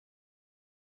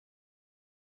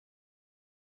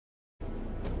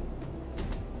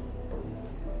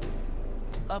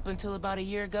Up until about a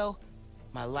year ago,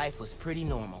 my life was pretty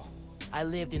normal. I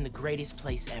lived in the greatest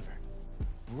place ever.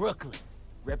 Brooklyn.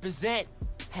 Represent.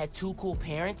 Had 2 cool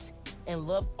parents and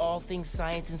loved all things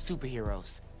science and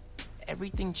superheroes.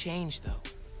 Everything changed though,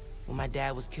 when my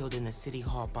dad was killed in the City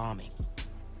Hall bombing.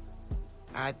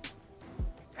 I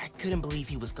couldn't believe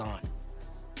he was gone.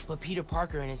 But Peter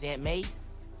Parker and his Aunt May,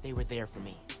 they were there for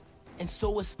me. And so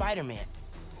was Spiderman,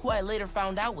 who I later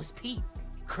found out was Pete.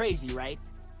 Crazy, right?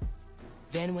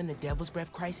 Then when the Devil's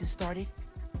Breath crisis started,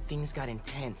 things got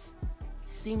intense.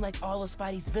 It seemed like all of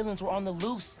Spidey's villains were on the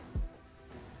loose.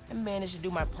 I managed to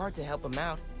do my part to help him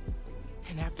out.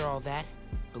 And after all that,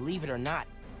 believe it or not,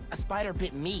 a spider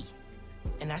bit me.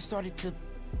 And I started to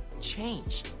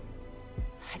change.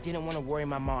 I didn't want to worry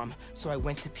my mom, so I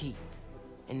went to Pete.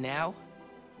 And now,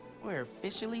 we're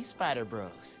officially Spider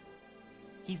Bros.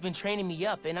 He's been training me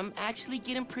up, and I'm actually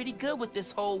getting pretty good with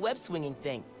this whole web-swinging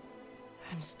thing.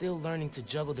 I'm still learning to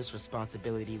juggle this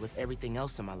responsibility with everything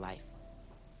else in my life.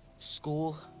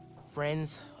 School,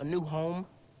 friends, a new home.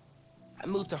 I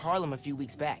moved to Harlem a few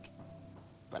weeks back.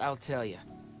 But I'll tell you,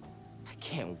 I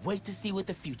can't wait to see what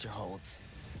the future holds.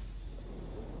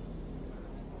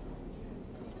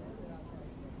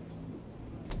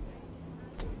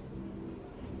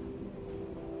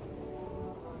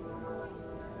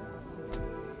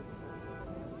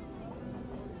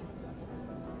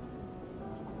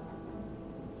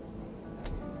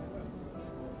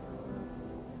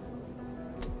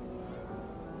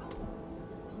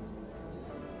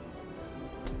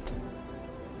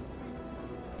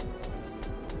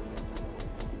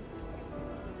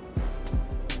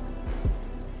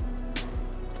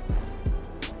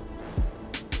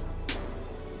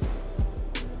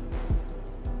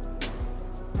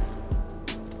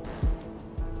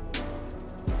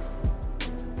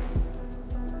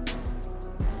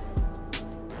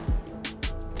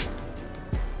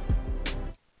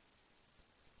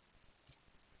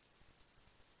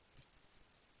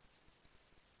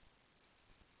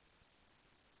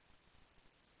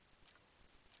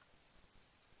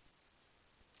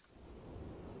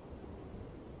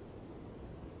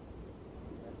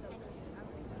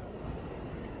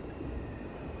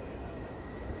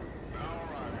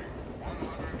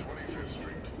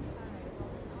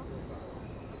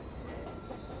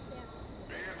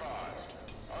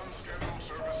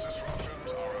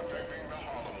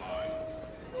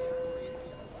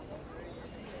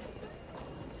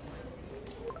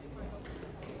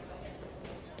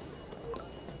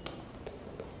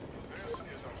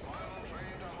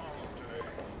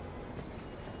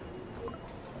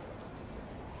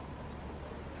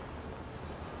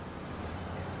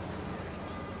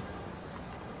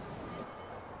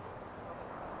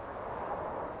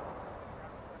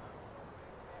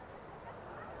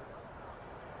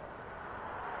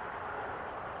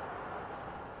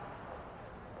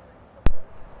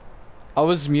 I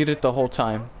was muted the whole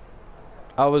time.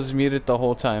 I was muted the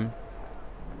whole time.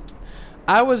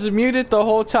 I was muted the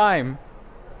whole time.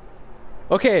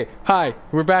 Okay, hi,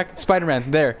 we're back. Spider-Man,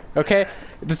 there. Okay,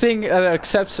 the thing that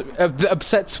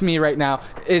upsets me right now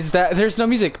is that there's no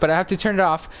music, but I have to turn it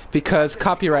off because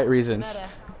copyright reasons.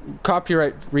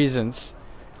 Copyright reasons.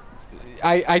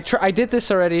 I did this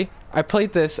already. I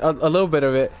played this a little bit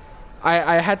of it.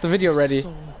 I had the video ready.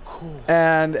 So cool.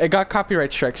 And it got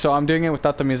copyright strike, so I'm doing it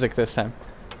without the music this time,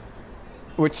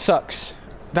 which sucks.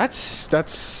 That's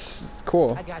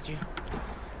cool. I got you.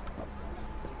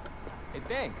 Hey,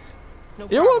 thanks. No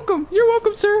You're problem. welcome. You're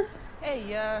welcome, sir.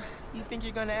 Hey, you think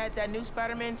you're gonna add that new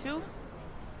Spider-Man too?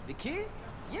 The kid?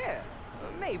 Yeah,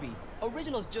 maybe.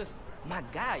 Original's just my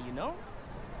guy, you know?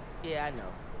 Yeah, I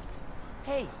know.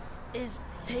 Hey, is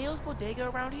Teo's Bodega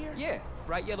around here? Yeah,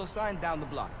 bright yellow sign down the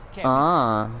block.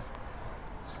 Can't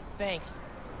Thanks.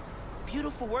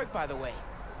 Beautiful work, by the way.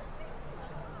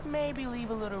 Maybe leave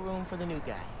a little room for the new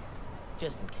guy,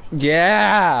 just in case.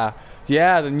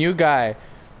 Yeah, the new guy.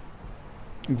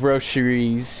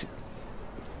 Groceries.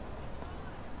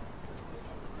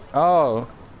 Oh,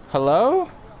 hello?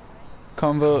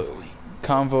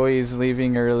 Convoy is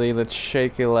leaving early. Let's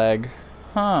shake a leg.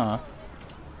 Huh.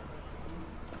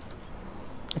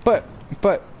 But.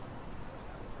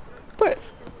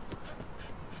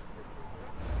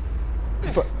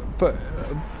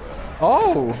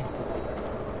 Oh!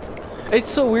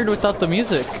 It's so weird without the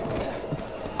music.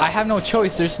 I have no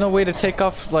choice. There's no way to take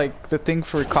off like the thing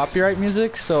for copyright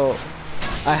music, so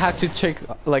I had to take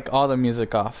like all the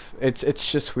music off.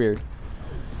 It's just weird.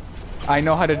 I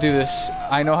know how to do this.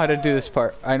 I know how to do this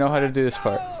part. I know how to do this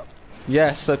part.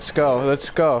 Yes, let's go. Let's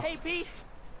go. Hey, Pete.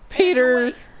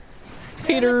 Peter. Mr.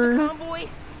 Peter. Convoy?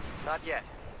 Not yet.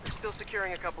 We're still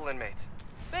securing a couple inmates.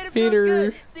 Bet it Peter.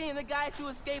 feels good seeing the guys who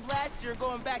escaped last year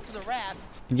going back to the raft.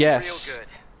 Yes. Real good.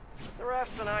 The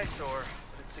raft's an eyesore,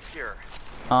 but it's secure.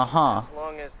 Uh-huh. As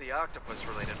long as the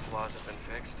octopus-related flaws have been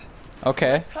fixed.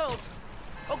 Okay. Let's hope.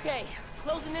 Okay,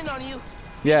 closing in on you.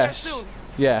 Yes. Soon.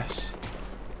 Yes.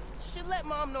 Should let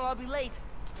Mom know I'll be late.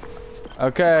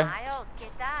 Okay. Miles, ¿qué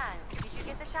tal? Did you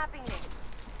get the shopping list?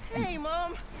 Hey,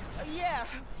 Mom. Yeah,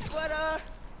 but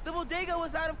the bodega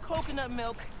was out of coconut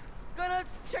milk. Gonna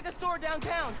check a store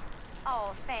downtown.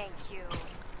 Oh, thank you.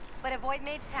 But avoid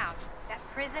Midtown. That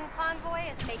prison convoy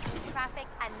is making traffic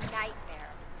a nightmare.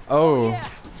 Oh. Yeah,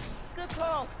 good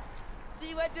call. See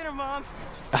you at dinner, Mom.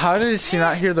 How did she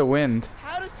not hear the wind?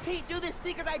 How does Pete do this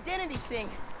secret identity thing?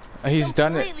 He's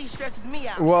done it. Completely stresses me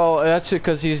out. Well, that's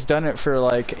because he's done it for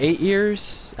like 8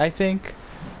 years, I think.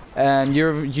 And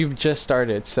you've just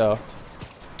started, so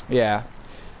yeah.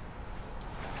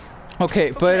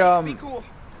 Okay, but be cool.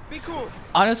 Be cool.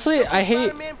 honestly, I hate.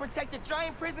 Spider-Man protect the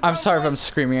giant prison I'm sorry if convoy. I'm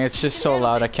screaming. It's just You so can handle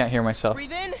loud I this. can't hear myself.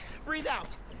 Breathe in, breathe out.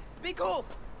 Be cool.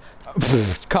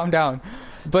 Calm down.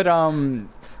 But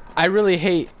I really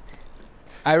hate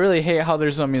how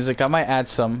there's no music. I might add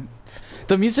some.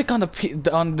 The music on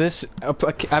on this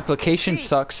application Hey.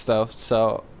 sucks though.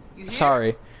 So You here?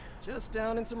 sorry. Just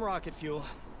down in some rocket fuel.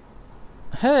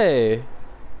 Hey.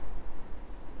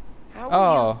 How are you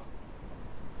Oh.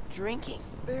 drinking?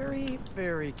 Very,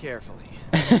 very carefully.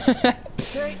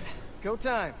 Okay, go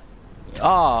time.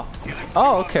 Oh.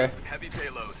 Oh, okay. Heavy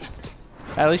payload.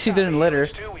 At least he didn't litter.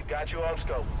 We've got you on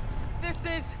scope. This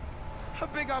is a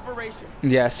big operation.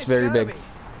 Yes, It's very gotta big. be.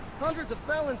 Hundreds of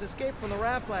felons escaped from the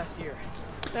raft last year.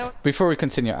 Now, Before we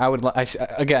continue, I would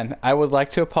again, I would like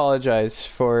to apologize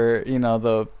for, you know,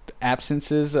 the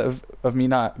absences of me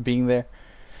not being there.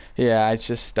 Yeah, I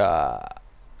just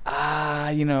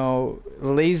you know,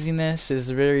 laziness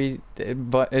is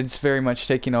but it's very much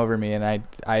taking over me, and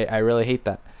I really hate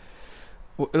that.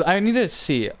 I need to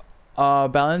see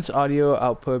balance audio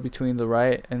output between the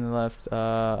right and the left.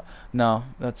 No,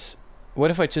 that's,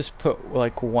 what if I just put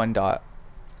like one dot?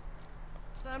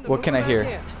 time to What move can I back hear?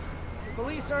 in. The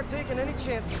police aren't taking any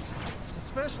chances,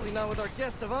 especially not with our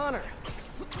guest of honor.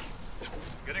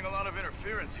 Getting a lot of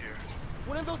interference here.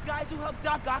 One of those guys who helped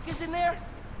Doc Ock is in there?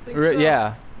 Think so.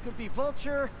 Yeah, Could be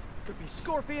Vulture, could be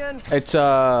Scorpion, it's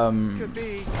could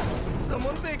be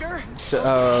someone bigger.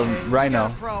 Okay, we Rhino.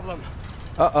 got a problem.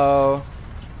 Uh-oh.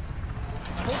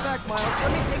 Hold back, Miles.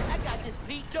 Let me take. I got this,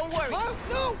 Pete. Don't worry. Miles,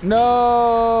 no!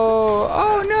 No!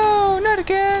 Oh no, not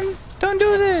again! Don't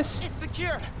do this! It's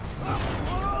secure.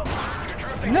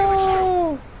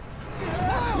 No!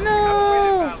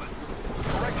 No!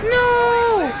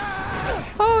 No!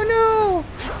 Oh no!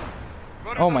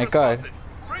 Rudder's Oh my God. unresponsive.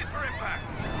 Brace for impact.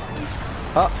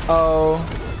 Uh-oh.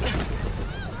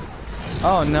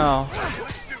 Oh no.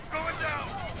 Going down.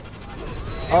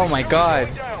 Oh my God.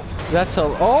 That's a,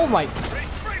 oh my,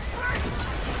 Brace, brace, brace.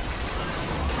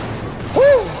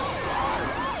 woo!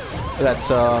 That's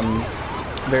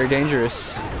very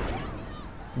dangerous.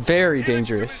 Very Units to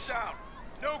dangerous. down.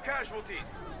 No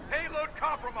casualties. Payload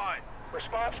compromised.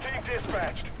 Response team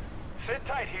dispatched. Sit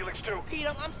tight, Helix 2. Pete,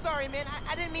 I'm sorry, man.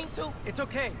 I didn't mean to. It's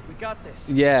okay. We got this.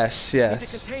 Yes, Just need to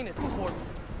yes. contain it before.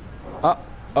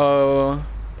 Uh-oh.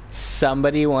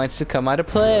 Somebody wants to come out to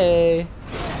play.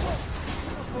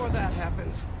 Before that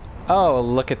happens. Oh,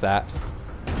 look at that.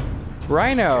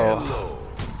 Rhino. Hello,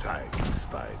 tiny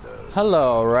spider.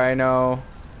 Hello, Rhino.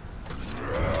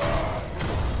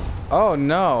 Oh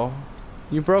no.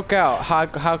 You broke out.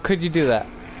 How could you do that?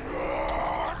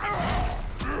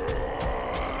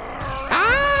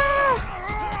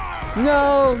 Ah!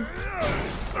 No.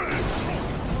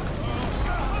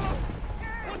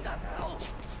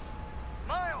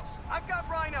 Miles, I've got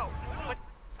Rhino. But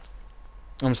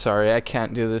I'm sorry, I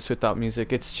can't do this without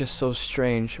music. It's just so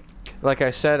strange. Like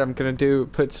I said, I'm gonna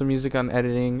put some music on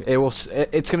editing.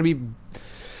 It's gonna be,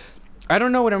 I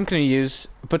don't know what I'm gonna use,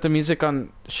 but the music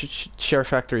on Share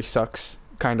Factory sucks.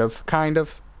 Kind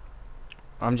of.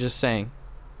 I'm just saying.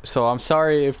 So I'm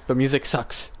sorry if the music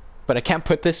sucks, but I can't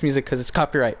put this music because it's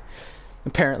copyright.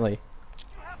 Apparently.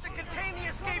 you have to contain the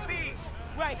escapees.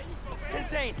 Right.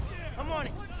 Insane. I'm on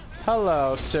it.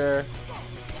 Hello, sir.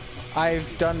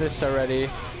 I've done this already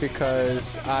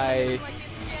because I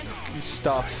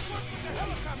stuff.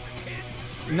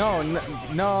 No,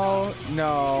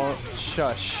 no,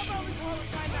 shush.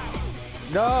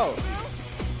 No!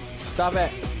 Stop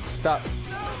it. Stop.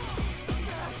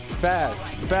 Bad.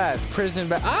 Prison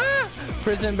bad. Ah!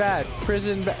 Prison bad.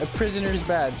 Prisoners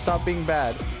bad. Stop being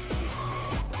bad.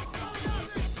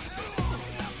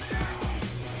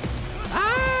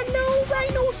 Ah, no,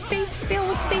 Rhino, stay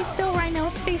still, Rhino,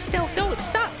 stay still. Don't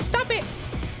stop it.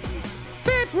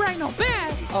 not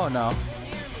bad. Oh no.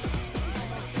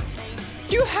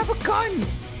 You have a gun.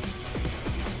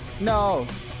 No.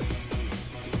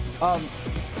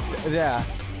 Yeah.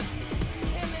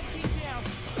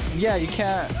 Yeah, you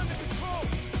can't.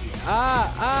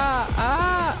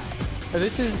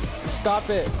 This is. Stop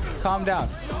it. Calm down.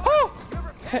 Oh!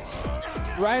 Hey,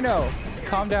 Rhino,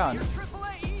 calm down.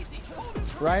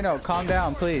 Rhino, calm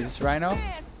down, please. Rhino.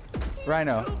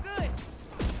 Rhino.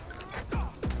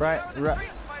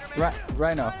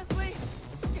 Rhino.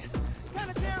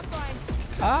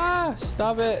 Ah!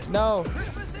 Stop it. No.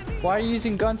 Why are you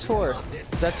using guns for?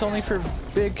 That's only for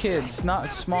big kids,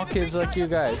 not small kids like you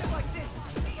guys.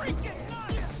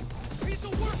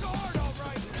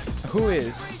 Who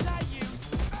is?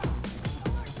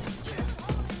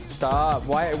 Stop.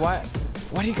 Why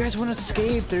do you guys want to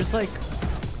escape? There's like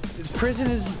prison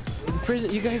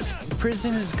you guys,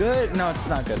 prison is good. No, it's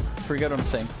not good. Forget what I'm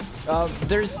saying.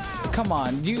 Come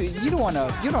on. You don't want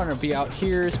to be out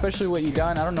here, especially what you've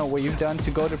done. I don't know what you've done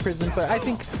to go to prison, but I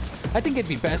think it'd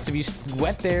be best if you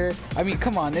went there. I mean,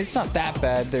 come on, it's not that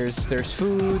bad. There's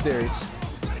food,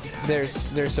 there's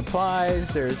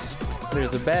supplies, there's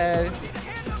a bed,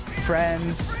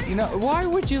 friends. You know, why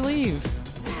would you leave?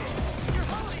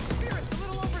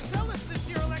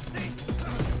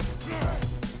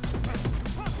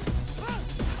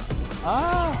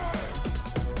 Ah,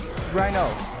 Rhino.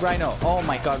 Oh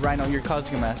my God, Rhino, you're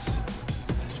causing a mess.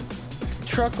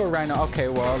 Truck or Rhino? Okay,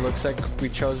 well, it looks like we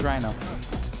chose Rhino.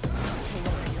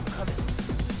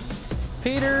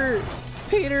 Peter!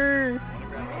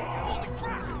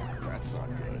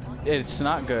 It's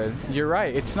not good. You're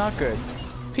right, it's not good.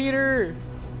 Peter!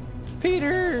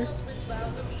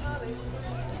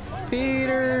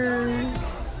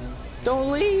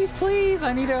 Don't leave, please!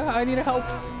 I need to help.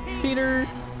 Peter!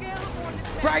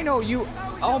 Rhino, you...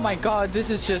 Oh my God, this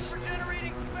is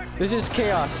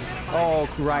chaos. Oh,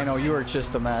 Rhino, you are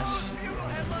just a mess.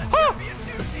 Ah!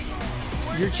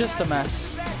 You're just a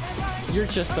mess. You're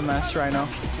just a mess, Rhino.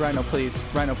 Rhino, please.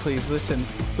 Rhino, please. Listen.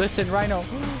 Listen, Rhino.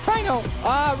 Rhino!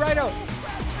 Ah, Rhino!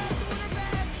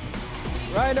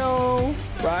 Rhino!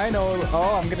 Rhino!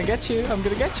 Oh, I'm gonna get you. I'm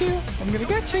gonna get you. I'm gonna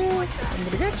get you. I'm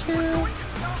gonna get you.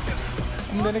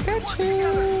 I'm gonna get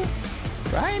you.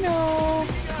 Rhino!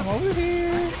 I'm over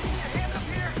here.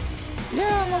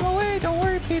 Yeah, I'm on my way. Don't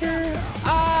worry, Peter.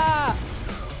 Ah!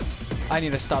 I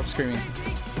need to stop screaming.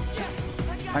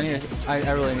 I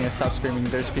really need to stop screaming.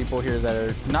 There's people here that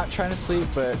are not trying to sleep,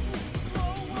 but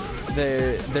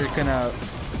they're gonna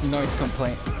noise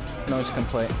complaint.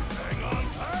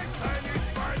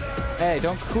 Hey,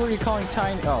 who are you calling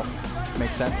tiny? Oh,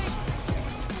 makes sense.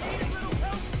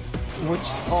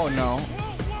 Oh no.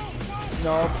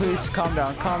 No, please calm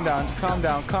down.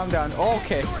 Oh,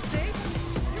 okay.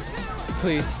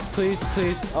 Please.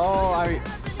 Oh,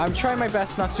 I'm trying my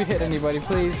best not to hit anybody.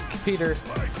 Please, Peter,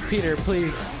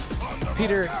 please.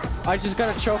 Peter, I just got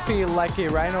a trophy like a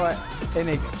rhino in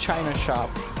a china shop.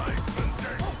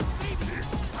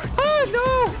 Oh,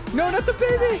 no! No, not the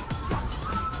baby!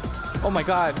 Oh my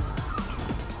God.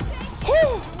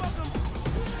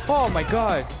 Oh my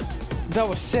God. That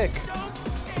was sick.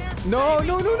 No.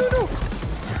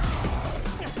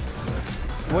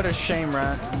 What a shame,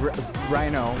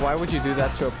 Rhino. Why would you do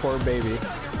that to a poor baby?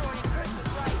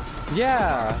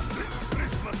 Yeah.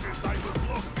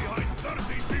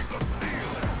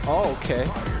 Oh, okay.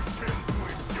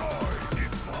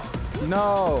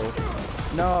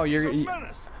 No, you're... He's a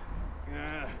menace.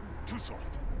 Too soft.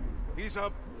 He's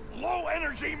a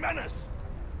low-energy menace.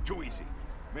 Too easy.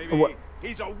 Maybe what?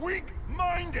 He's a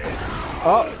weak-minded.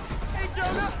 Oh. Hey,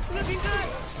 Jonah, looking good.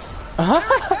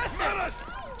 Menace!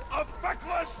 A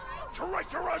feckless,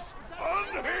 treacherous,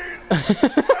 unhinged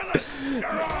menace!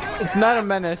 It's not a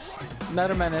menace. Not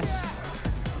a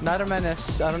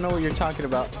menace. I don't know what you're talking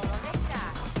about.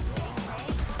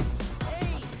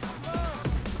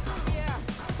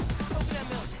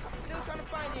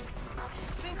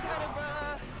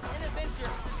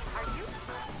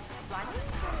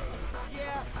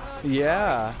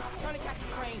 Yeah.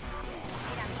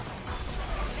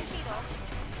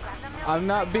 I'm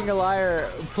not being a liar.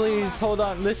 Please hold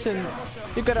on. Listen,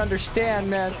 you gotta understand,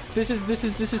 man. This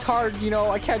is hard. You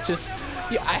know, I can't just.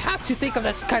 Yeah, I have to think of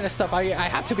this kind of stuff. I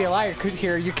have to be a liar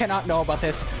here. You cannot know about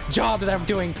this job that I'm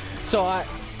doing. So I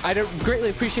don't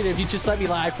greatly appreciate it if you just let me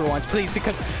lie for once, please,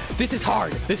 because this is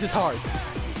hard.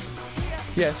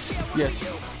 Yes.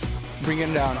 Bring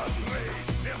it down.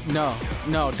 No,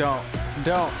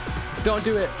 don't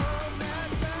do it.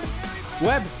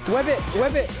 Web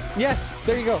it. Yes,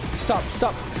 there you go.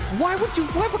 Stop. Why would you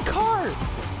web a car?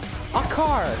 A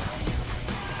car.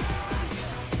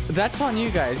 That's on you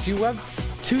guys. You webbed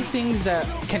two things that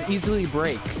can easily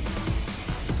break.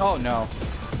 Oh no.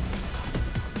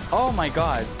 Oh my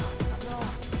god.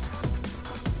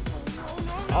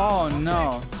 Oh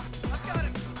no.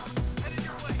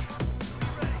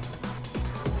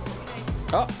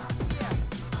 Oh.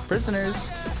 Prisoners.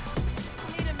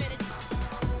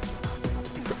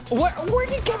 What? Where'd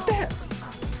you get that?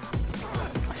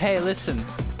 Hey, listen.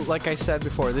 Like I said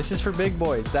before, this is for big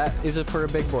boys. That isn't for a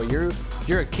big boy.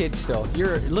 You're a kid still.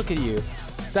 Look at you.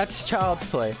 That's child's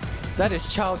play. That is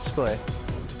child's play.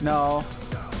 No.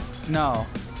 No.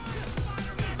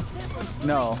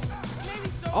 No.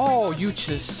 Oh, you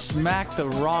just smacked the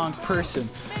wrong person.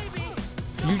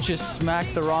 You just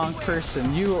smacked the wrong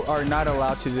person. You are not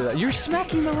allowed to do that. You're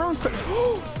smacking the wrong person.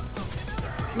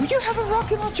 You have a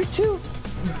rocket launcher too.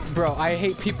 Bro, I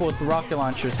hate people with rocket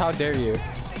launchers. How dare you?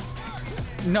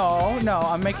 No, no,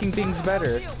 I'm making things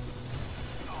better.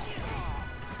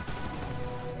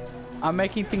 I'm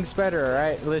making things better,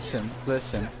 alright? Listen,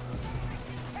 listen.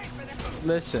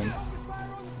 Listen.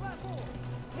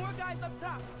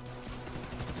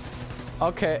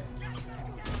 Okay.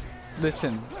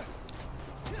 Listen.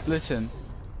 Listen.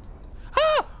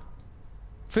 Ah!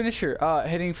 Finisher.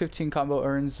 Hitting 15 combo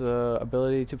earns the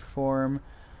ability to perform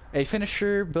a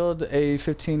finisher. Build a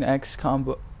 15x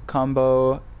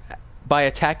combo by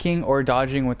attacking or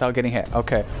dodging without getting hit.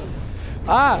 Okay.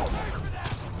 Ah!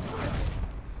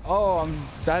 Oh,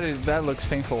 that looks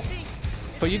painful.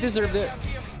 But you deserved it.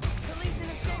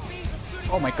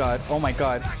 Oh my god. Oh my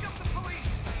god.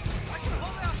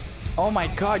 Oh my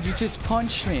god, you just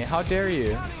punched me. How dare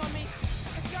you?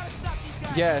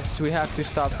 Yes, we have to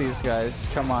stop these guys.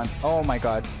 Come on. Oh my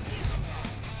god.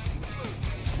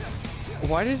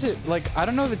 Why does it, like, I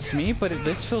don't know if it's me, but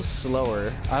this feels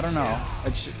slower. I don't know.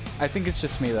 I think it's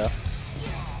just me, though.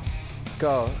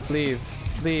 Go. Leave.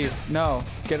 Leave. No.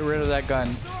 Get rid of that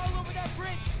gun.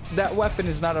 That weapon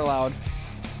is not allowed.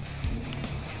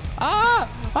 Ah!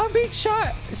 I'm being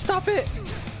shot! Stop it!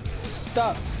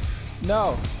 Stop.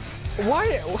 No.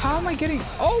 Why? How am I getting...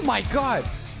 Oh my god!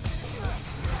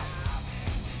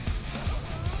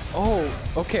 Oh,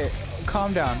 okay.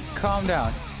 Calm down. Calm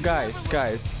down. Guys.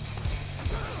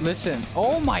 Listen.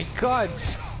 Oh my god!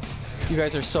 You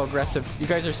guys are so aggressive. You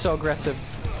guys are so aggressive.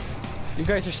 You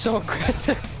guys are so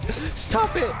aggressive.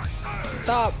 Stop it!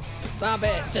 Stop! Stop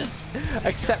it! Just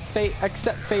accept fate.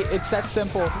 Accept fate. It's that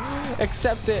simple.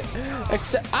 Accept it.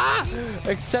 Accept. Ah!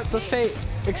 Accept the fate.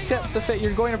 Accept the fate.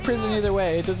 You're going to prison either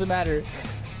way. It doesn't matter.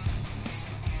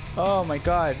 Oh my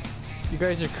god. You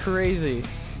guys are crazy.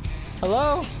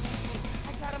 Hello?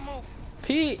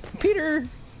 Peter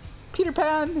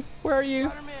Pan, where are you?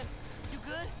 Spider-Man, you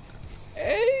good?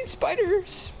 Hey,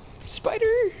 spiders.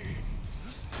 Spider.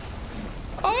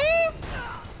 Oh!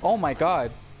 Oh my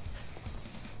god.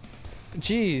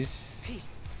 Jeez.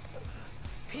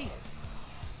 Pete.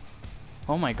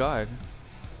 Oh my god.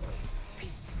 Pete,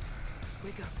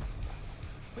 wake up.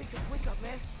 Wake up,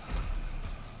 man.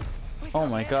 Wake Oh up,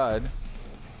 my man. god.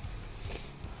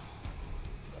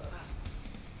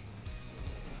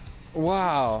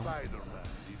 Wow. Spiderman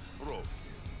is broken.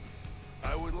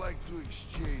 I would like to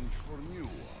exchange for new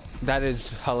one. That is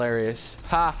hilarious.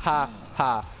 Ha ha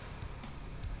ha.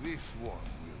 This one will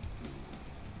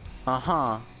do.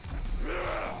 Uh-huh.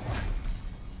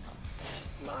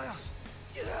 Miles,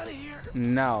 get out of here.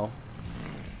 No.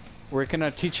 We're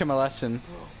gonna teach him a lesson.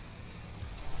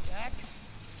 Back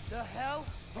the hell.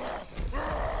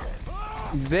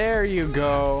 There you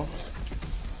go.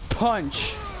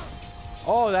 Punch.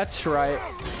 Oh, that's right.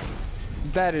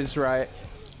 That is right.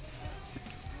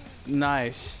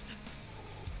 Nice.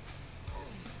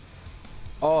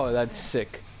 Oh, that's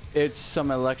sick. It's some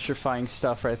electrifying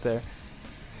stuff right there.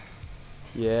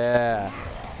 Yeah.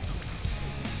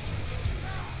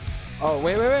 Oh,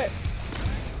 wait.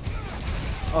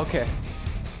 Okay.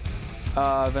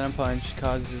 Venom Punch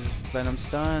causes Venom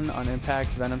Stun. On impact,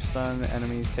 Venom Stun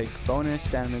enemies take bonus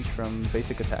damage from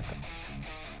basic attack.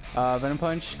 Venom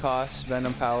Punch costs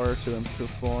Venom Power to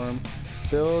perform.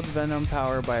 Build Venom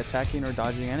Power by attacking or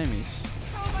dodging enemies.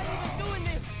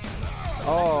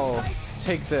 Oh,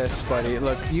 take this, buddy.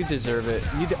 Look, you deserve it.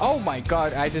 Oh my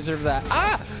god, I deserve that.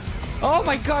 Ah! Oh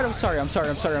my god, I'm sorry. I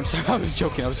was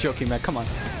joking, man. Come on.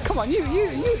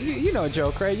 You know a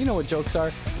joke, right? You know what jokes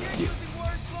are.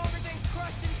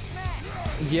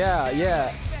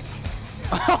 Yeah.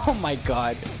 Oh my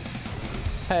god.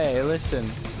 Hey,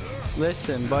 listen,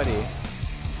 buddy.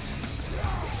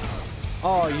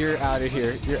 Oh, you're out of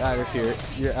here.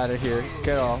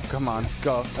 Get off. Come on,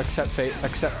 go. Accept fate.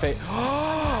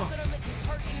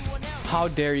 How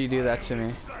dare you do that to me?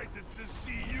 Excited to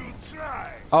see you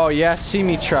try. Oh yeah, see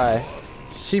me try.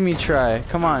 See me try.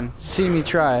 Come on. See me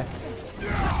try.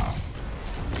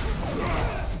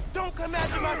 Don't come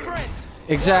after my friends.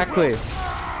 Exactly.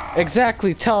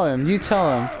 Exactly. Tell him. You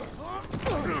tell him.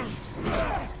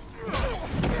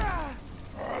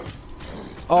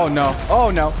 Oh no.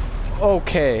 Oh no.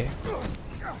 Okay.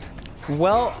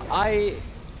 Well, I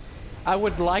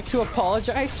would like to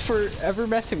apologize for ever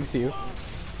messing with you.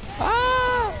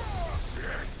 Ah!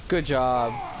 Good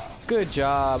job. Good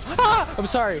job. Ah! I'm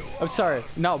sorry. I'm sorry.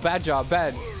 No, bad job.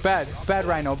 Bad. Bad. Bad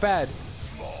Rhino. Bad.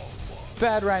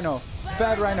 Bad Rhino.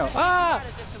 Bad Rhino. Ah!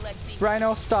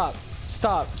 Rhino, stop.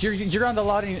 Stop. You're on the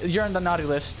naughty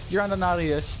list. You're on the naughty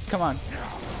list. Come on.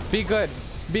 Be good.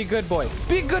 Be good boy.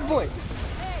 Be good boy.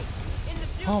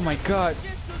 Oh my god.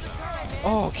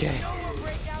 Oh, okay.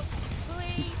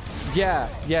 Yeah,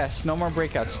 yes, no more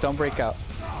breakouts. Don't break out.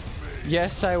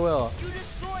 Yes, I will.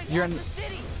 You're in...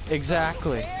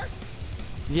 Exactly.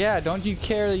 Yeah, don't you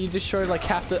care that you destroyed like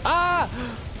half the... Ah!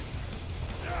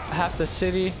 Half the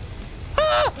city.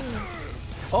 Ah!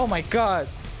 Oh my god.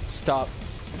 Stop.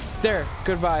 There,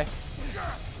 goodbye.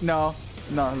 No,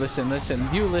 no, listen, listen.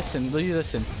 You listen, you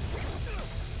listen.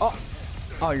 Oh,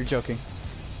 oh, you're joking.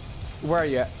 Where are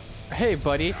you at? Hey,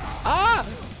 buddy. Ah!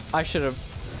 I should have...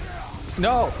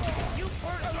 No!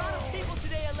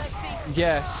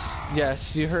 Yes,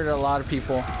 yes, you hurt a lot of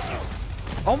people.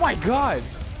 Oh my god!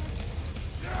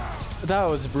 That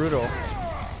was brutal.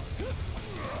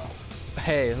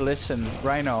 Hey, listen,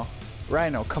 Rhino.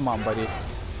 Rhino, come on, buddy.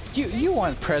 You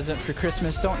want a present for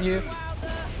Christmas, don't you?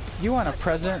 You want a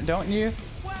present, don't you?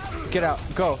 Get out,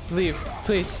 go, leave,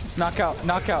 please. Knock out,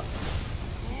 knock out.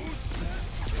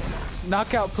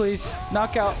 Knockout, please.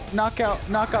 Knockout, knockout,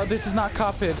 knockout. This is not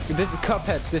Cuphead.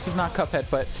 Cuphead. This is not Cuphead,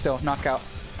 but still, knockout.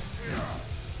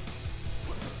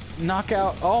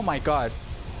 Knockout. Oh my god.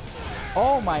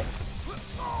 Oh my.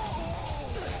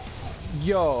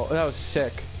 Yo, that was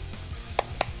sick.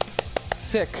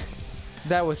 Sick.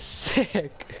 That was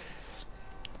sick.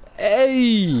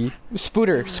 Hey,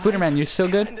 Spiderman, you still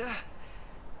good?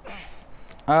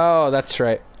 Oh, that's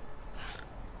right.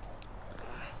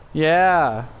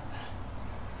 Yeah.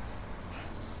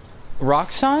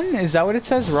 Roxanne? Is that what it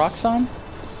says? Roxanne?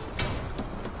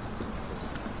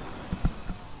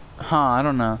 Huh, I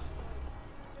don't know.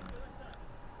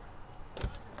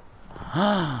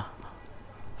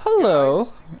 Hello.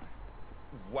 Guys.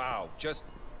 Wow, just...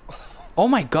 Oh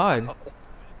my god.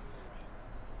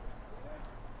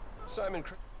 Simon...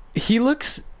 He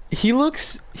looks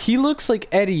like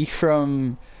Eddie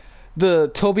from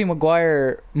the Tobey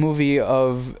Maguire movie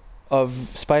of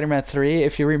Spider-Man 3,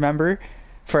 if you remember.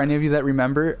 For any of you that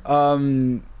remember,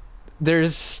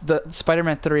 there's the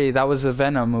Spider-Man 3. That was a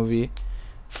Venom movie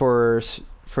for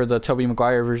the Tobey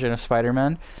Maguire version of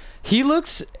Spider-Man. He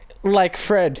looks like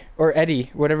Fred or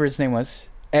Eddie, whatever his name was.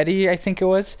 Eddie, I think it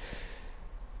was.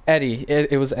 Eddie.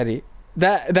 It was Eddie.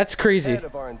 That's crazy. Head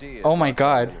of R&D at Oh my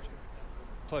god. Energy.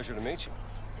 Pleasure to meet you.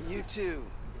 You too.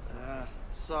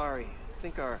 Sorry. I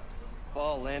think our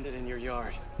ball landed in your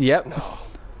yard. Yep. No,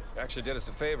 actually did us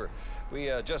a favor.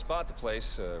 We just bought the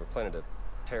place. We're planning to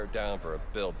tear it down for a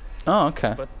build. Oh,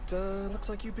 okay. But looks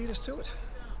like you beat us to it.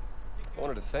 I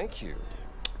wanted to thank you.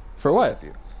 For what?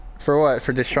 For what?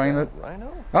 For destroying the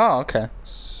Rhino? Oh, okay.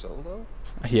 Solo?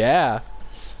 Yeah.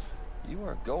 You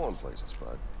are going places,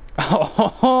 bud.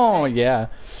 Oh, yeah.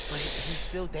 But he's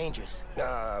still dangerous.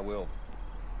 We'll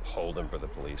hold him for the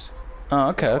police. Oh,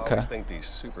 okay, I okay. always think these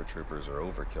super troopers are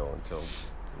overkill until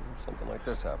something like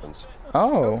this happens.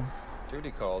 Oh.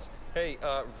 Duty calls. Hey,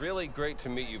 really great to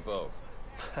meet you both.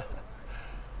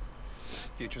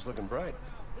 Future's looking bright.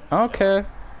 Okay.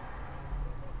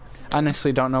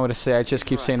 Honestly, don't know what to say. I just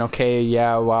keep saying okay,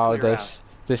 yeah, wow, this,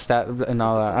 that, and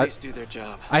all that. Police do their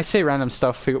job. I say random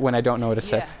stuff when I don't know what to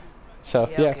say. Yeah. So,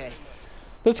 yeah. Okay.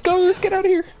 Let's go. Let's get out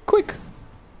of here. Quick.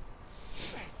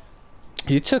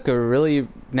 You took a really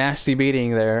nasty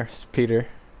beating there, Peter.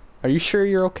 Are you sure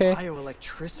you're okay?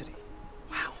 Bioelectricity.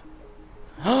 Wow.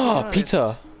 Oh,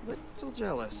 pizza. Little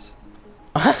jealous.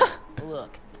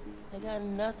 Look, I got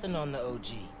nothing on the OG.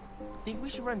 Think we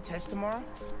should run tests tomorrow?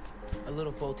 A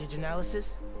little voltage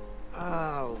analysis?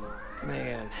 Oh,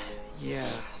 man. Yeah,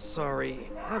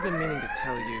 sorry. I've been meaning to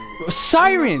tell you.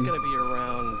 Siren! I'm not gonna be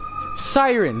around.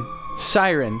 Siren!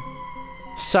 Siren!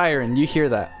 Siren, you hear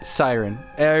that? Siren.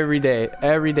 Every day.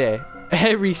 Every day.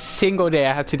 Every single day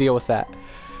I have to deal with that.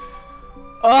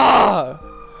 Ah!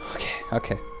 Okay,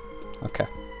 okay. Okay.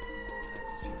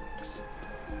 Next few weeks.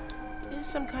 Is this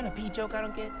some kind of pee joke I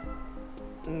don't get?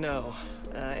 No.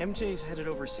 MJ's headed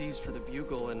overseas for the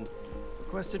Bugle and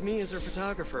requested me as her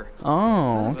photographer.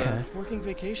 Oh, Kind of okay. a working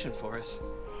vacation for us.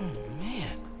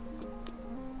 Man.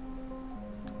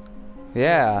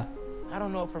 Yeah. I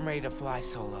don't know if I'm ready to fly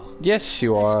solo. Yes,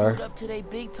 you I are. screwed up today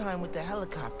big time with the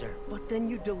helicopter. But then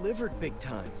you delivered big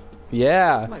time.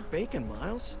 Yeah. Saved my bacon,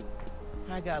 Miles.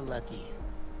 I got lucky.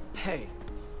 Hey,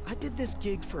 I did this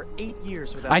gig for 8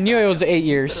 years without. I knew it was 8 You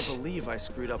years. better believe I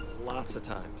screwed up lots of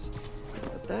times.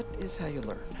 But that is how you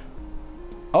learn.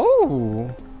 Oh,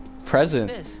 What's present.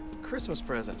 this? Christmas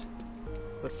present.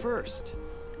 But first,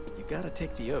 you gotta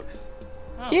take the oath.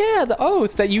 Oh. Yeah, the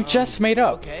oath that you just made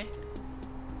up. Okay.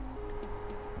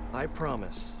 I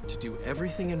promise to do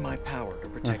everything in my power to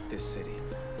protect this city.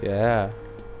 Yeah.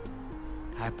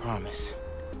 I promise.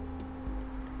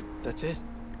 That's it.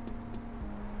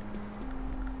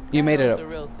 You made it That was up. the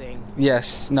real thing.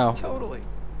 Yes. No. Totally.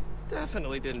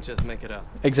 Definitely didn't just make it up.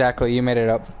 Exactly. You made it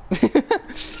up.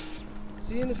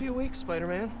 See you in a few weeks,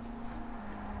 Spider-Man.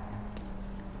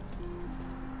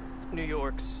 New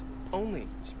York's only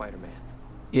Spider-Man.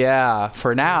 Yeah.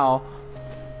 For now.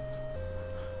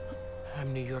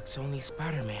 I'm New York's only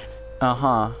Spider-Man.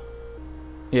 Uh-huh.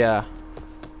 Yeah.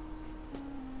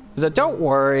 Don't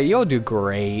worry, you'll do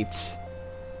great.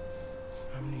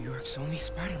 I'm New York's only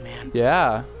Spider-Man.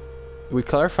 Yeah. We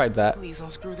clarified that. Please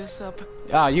don't screw this up.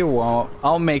 Ah, you won't.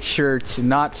 I'll make sure to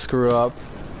not screw up.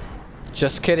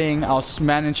 Just kidding. I'll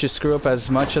manage to screw up as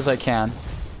much as I can.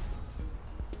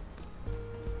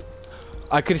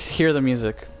 I could hear the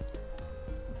music.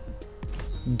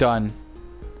 Done.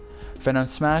 Venom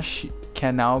Smash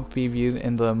can now be viewed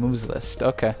in the moves list.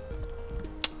 Okay.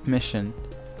 Mission.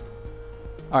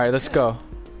 Alright, let's go.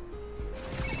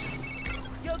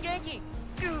 Yo, Genki!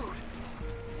 Dude!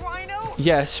 Rhino?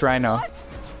 Yes, Rhino. What?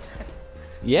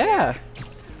 Yeah.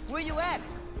 Where you at?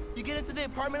 You get into the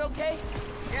apartment okay?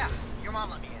 Yeah, your mom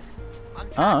let me in.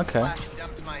 Unpacked, Oh, okay. Flash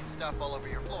dumped my stuff all over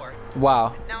your floor.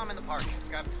 Wow. Now I'm in the park,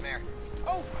 grabbing some air.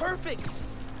 Oh, perfect!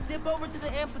 Dip over to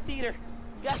the amphitheater.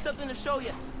 Got something to show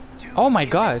you. Dude, Oh my is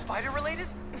God. this spider related?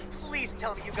 Please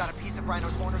tell me you got a piece of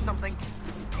Rhino's horn or something.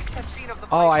 Except scene of the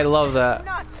Oh, I fight was love that.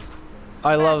 Nuts.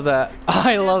 I love that.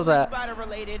 I love that. Spider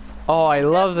related. Oh, I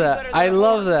love that. I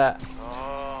love that.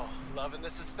 Oh, loving the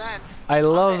suspense. I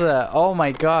love that. Oh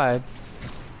my god.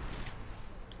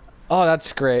 Oh,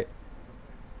 that's great.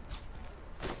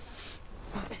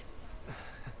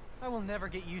 I will never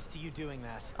get used to you doing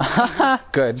that.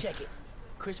 Good. Check it.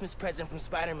 Christmas present from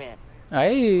Spider-Man.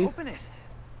 Hey. Open it.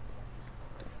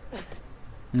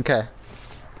 Okay.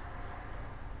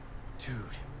 Dude,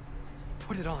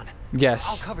 put it on. I'll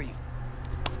Yes. cover you.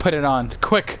 Put it on.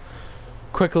 Quick.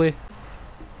 Quickly.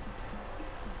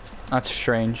 That's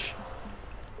strange.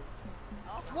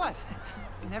 What?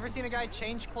 You never seen a guy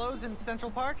change clothes in Central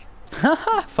Park?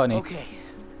 Haha, funny. Okay.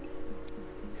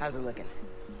 How's it looking?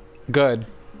 Good.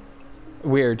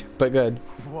 Weird, but good.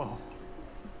 Whoa.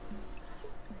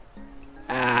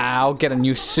 Ah, I'll get a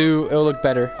new suit. It'll look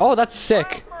better. Oh, that's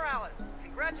sick. Miles Morales,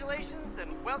 congratulations and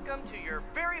welcome to your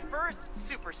very first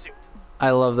super suit. I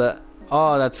love that.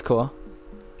 Oh, that's cool.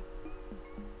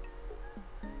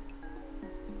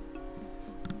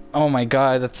 Oh my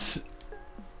god, that's...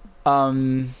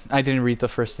 I didn't read the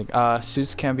first thing.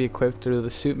 Suits can be equipped through the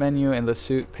suit menu and the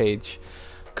suit page.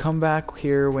 Come back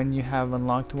here when you have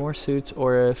unlocked more suits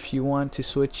or if you want to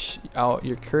switch out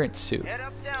your current suit. Head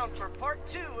uptown for part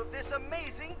 2 of this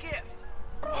amazing gift.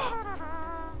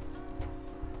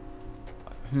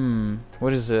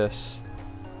 What is this?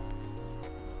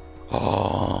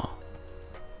 Oh.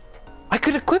 I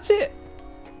could equip it!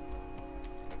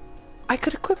 I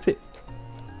could equip it!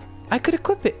 I could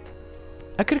equip it!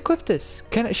 I could equip this.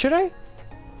 Can I? Should I?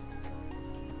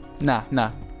 Nah.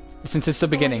 Since it's the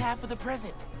It's only beginning. half of the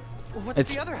present. What's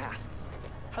It's- the other half?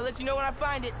 I'll let you know when I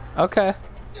find it. Okay.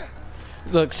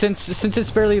 Look, since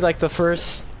it's barely like the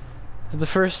first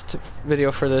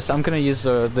video for this, I'm gonna use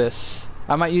this.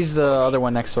 I might use the other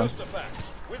one next one. Just the facts.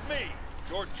 With me,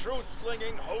 your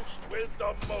truth-slinging host with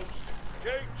the most,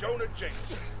 J. Jonah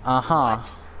Jameson. Uh-huh.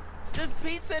 Does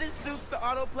Pete set his suits to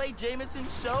autoplay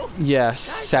Jameson's show? Yes,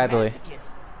 Guy's a sadly. masochist.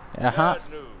 Uh-huh. Bad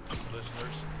news,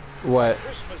 listeners. What?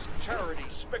 Christmas charity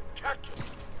spectacular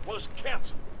was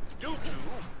canceled due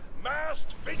to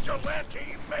masked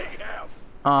vigilante mayhem.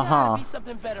 Uh-huh. Gotta be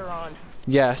something better on.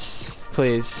 Yes,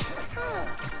 please.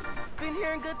 Been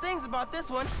hearing good things about this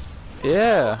one.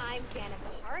 Yeah. I'm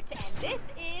Danica Hart, and this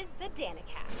is the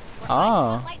Danicast, where Oh.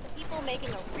 I spotlight the people making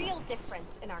a real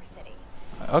difference in our city.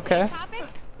 Okay. Today's topic?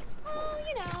 Oh,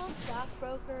 you know,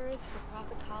 stockbrokers,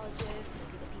 for-profit colleges,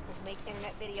 maybe the people who make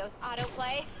internet videos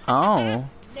autoplay. Oh.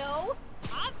 No,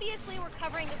 obviously we're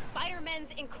covering the Spider-Man's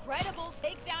incredible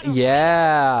takedown of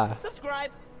Yeah. Subscribe.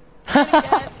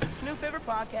 Danicast, new favorite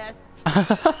podcast.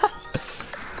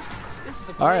 This is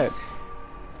the place. All right.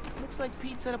 Looks like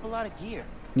Pete set up a lot of gear.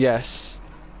 Yes.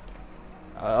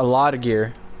 A lot of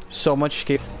gear. So much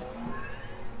gear.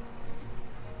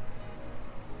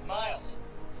 Miles,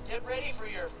 get ready for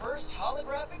your first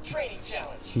holographic training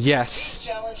challenge. Yes. These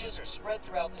challenges are spread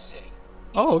throughout the city.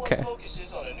 Oh, Each okay. one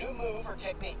focuses on a new move or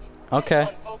technique. Okay.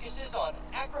 This one focuses on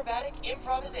acrobatic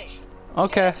improvisation.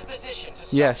 Okay. Get into position to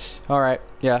start. Yes. All right.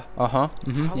 Yeah. Holo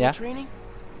Yeah. training?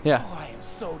 Yeah. Oh, I am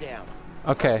so down.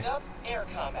 Okay. First up, air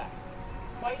combat.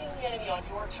 Fighting the enemy on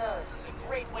your terms is a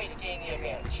great way to gain the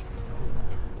advantage.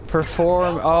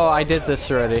 Perform. Oh, I did this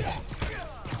already.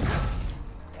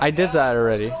 I did that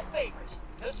already. Personal favorite,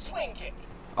 the swing kick.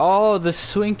 Oh, the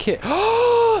swing kick.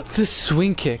 Oh, the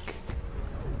swing kick.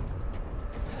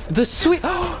 The swing.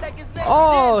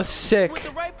 Oh, sick. With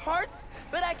the right parts,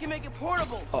 but I can make it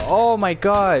portable. Oh my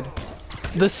god.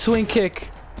 The swing kick.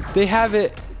 They have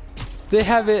it. They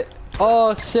have it.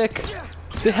 Oh, sick.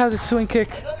 They have the swing kick.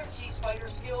 Another key spider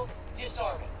skill,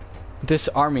 disarming.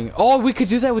 Disarming. Oh, we could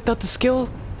do that without the skill?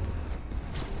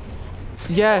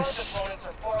 Yes. Opponents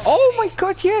are far Oh my outmatched,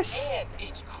 god, yes. and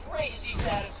it's crazy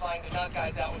satisfying to knock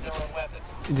guys out with their own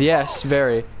weapons. Yes,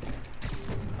 very.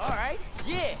 Alright,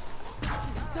 yeah.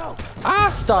 This is dope.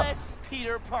 Ah, stop. Bless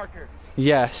Peter Parker.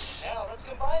 Yes. Now let's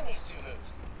combine these two moves.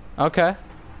 Okay.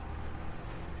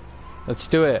 Let's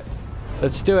do it.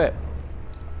 Let's do it.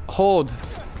 Hold.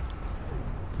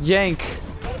 Yank.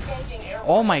 Attacking air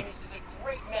Oh my. this is a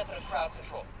great method of crowd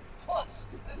control. Plus,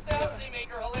 the sounds they make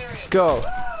are hilarious. Go.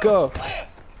 Go. Blam!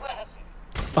 Classic.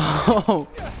 Oh.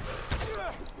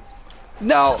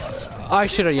 No. I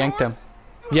should have yanked him.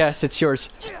 Yes, it's yours.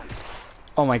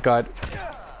 Oh my god.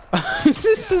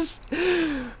 This is.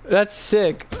 That's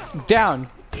sick. Down.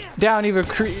 Down,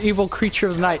 evil creature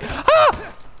of the night.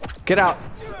 Ah! Get out.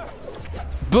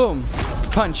 Boom.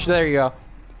 Punch. There you go.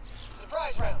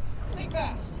 Surprise round. Think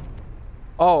fast.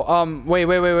 Oh, wait.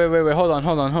 Hold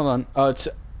on. It's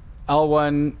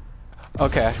L1.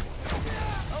 Okay.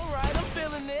 Alright, I'm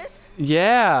feeling this.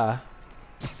 Yeah.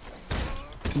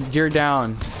 You're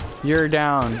down. You're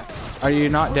down. Are you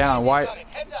not down? Why?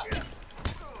 Heads up. Time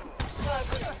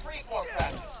for some freeform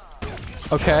practice.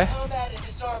 Okay. Combat and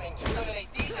disarming to eliminate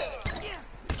these enemies.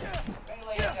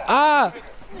 Melee attack. Ah!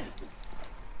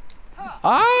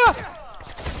 Ah!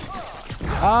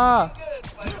 Ah! Good,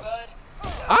 Spider Bud.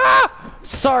 Ah!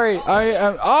 Sorry. I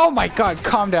am. Oh my god.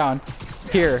 Calm down.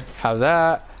 Here. Have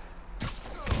that.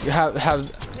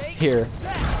 Have. Here.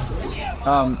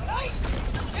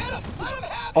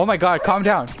 Oh my god. Calm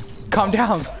down. Calm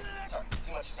down.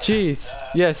 Jeez.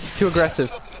 Yes. Too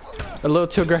aggressive. A little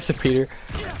too aggressive, Peter.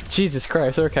 Jesus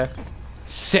Christ. Okay.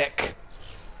 Sick.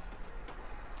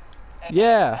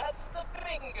 Yeah. That's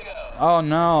the bingo. Oh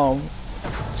no.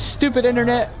 Stupid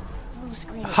internet.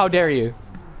 How dare you?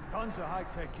 Tons of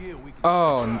high-tech gear we can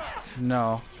Oh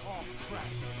no.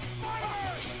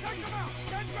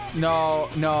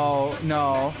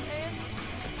 No.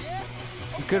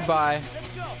 Goodbye.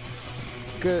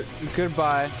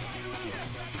 Goodbye.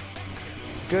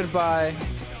 Goodbye.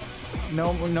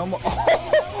 No more.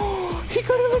 Oh, he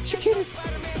got electrocuted.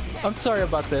 I'm sorry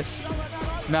about this.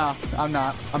 No, I'm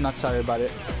not. I'm not sorry about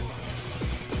it.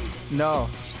 No,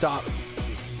 stop.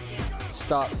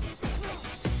 Stop.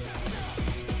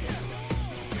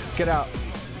 Get out.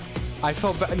 I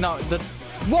felt bad. No,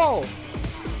 whoa!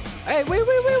 Hey,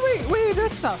 wait,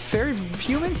 that's not fair.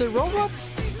 Humans and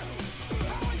robots?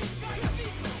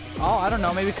 Oh, I don't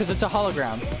know, maybe because it's a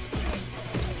hologram.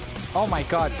 Oh my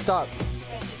god, stop.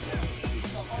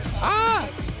 Ah!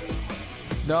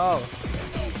 No.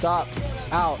 Stop.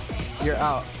 Out. You're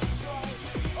out.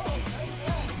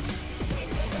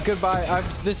 Goodbye.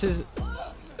 This is...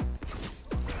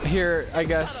 Here, I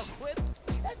guess.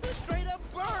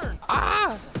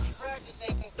 Ah!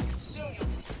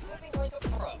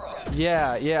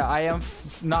 Yeah, I am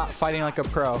not fighting like a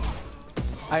pro.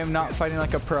 I am not fighting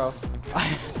like a pro.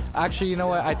 Actually, you know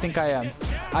what? I think I am.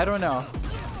 I don't know.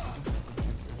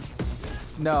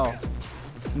 No.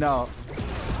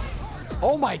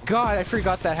 Oh my god, I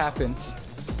forgot that happens.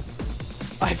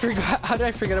 I forgot. How did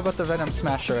I forget about the Venom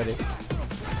Smash already?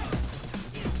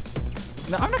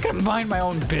 No, I'm not gonna mind my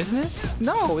own business.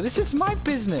 No, this is my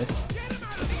business.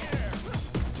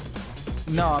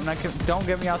 No, I'm not gonna. Don't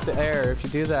get me out the air. If you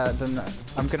do that, then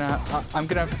I'm gonna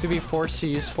have to be forced to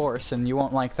use force, and you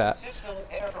won't like that.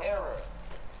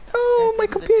 Oh, my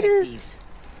computer.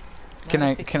 Can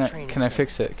I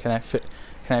fix it? Can I fit?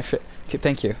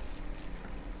 Thank you.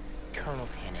 Kernel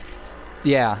panic.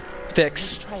 Yeah, Let's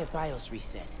fix. try a BIOS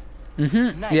reset.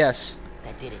 Nice. Yes.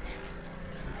 That did it.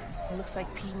 It looks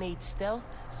like P made stealth,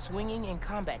 swinging, and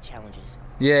combat challenges.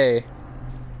 Yay.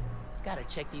 Gotta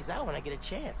check these out when I get a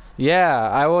chance. Yeah,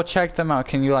 I will check them out.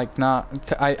 Can you like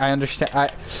not? I understand.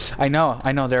 I know.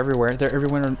 They're everywhere. They're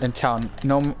everywhere in town.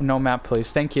 No map,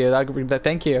 please. Thank you.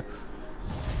 Thank you.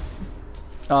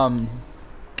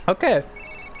 Okay.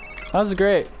 That was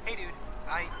great. Hey, dude.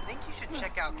 I think you should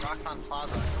check out Roxxon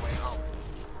Plaza on your way home.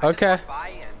 Okay. I just walked by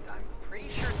and I'm pretty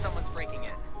sure someone's breaking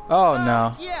in. Oh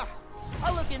no. Yeah,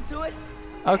 I'll look into it.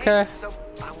 Okay. Hey, so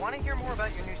I want to hear more about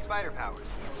your new spider powers.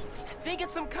 I think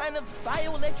it's some kind of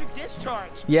bioelectric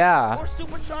discharge. Yeah. Or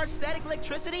supercharged static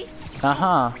electricity.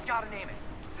 Uh-huh. We gotta name it.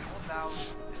 How about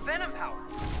Venom Power?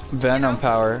 Venom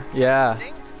power. Yeah.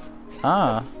 Stings?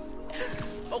 Ah.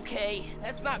 Okay,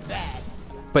 that's not bad.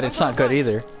 But it's not good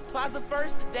either. Plaza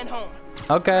first, then home.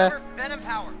 Okay. Remember, Venom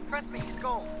Power. Trust me, it's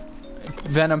gold.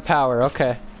 Venom power.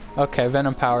 Okay. Okay.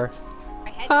 Venom power. I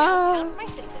head downtown for my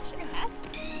citizenship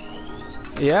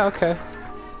test. Yeah. Okay.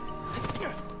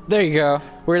 There you go.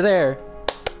 We're there.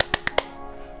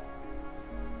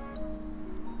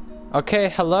 Okay.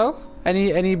 Hello?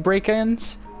 Any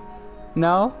break-ins?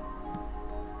 No?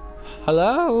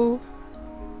 Hello?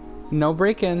 No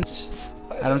break-ins.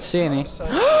 I don't see any.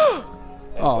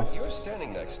 Oh. What you're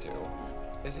standing next to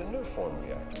is a new form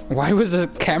reactor. Why was the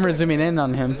camera zooming in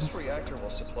on him? This reactor will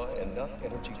supply enough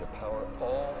energy to power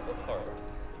all of Harlem.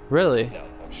 Really? Now,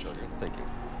 I'm sure you're thinking,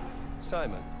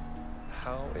 Simon,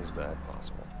 how is that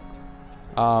possible?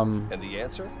 And the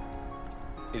answer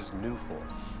is new form.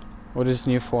 What is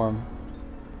new form?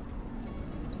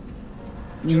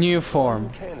 Just New form.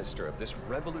 one canister of this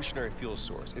revolutionary fuel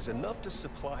source is enough to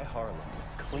supply Harlem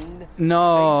with clean,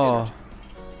 No. safe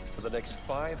energy for the next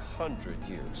 500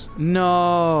 years.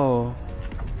 No.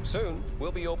 Soon,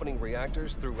 we'll be opening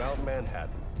reactors throughout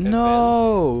Manhattan. And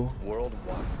No. then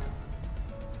worldwide.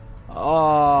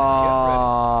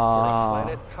 Oh. Get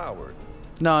ready for a planet powered.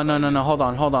 No.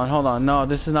 Hold on. No,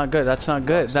 this is not good. That's not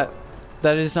good.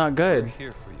 That is not We're good.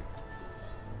 here for you.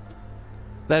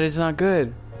 That is not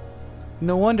good.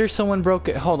 No wonder someone broke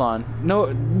it. Hold on. No,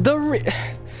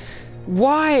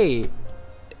 why?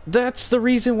 That's the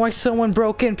reason why someone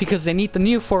broke in, because they need the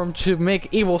new form to make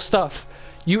evil stuff.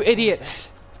 You idiots.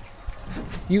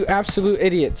 You absolute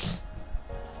idiots.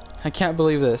 I can't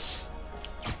believe this.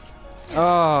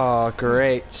 Oh,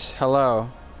 great. Hello.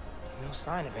 No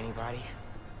sign of anybody.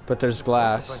 But there's A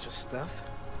glass. bunch of stuff.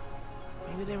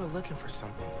 Maybe they were looking for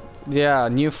something. Yeah,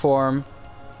 new form.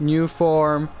 New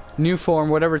form. New form,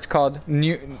 whatever it's called.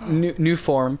 New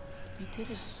form. You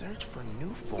did a search for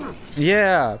new form.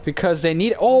 Yeah, because they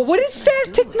need. Oh, what is that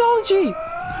technology?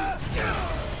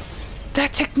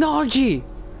 That technology.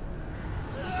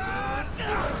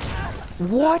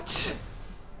 What?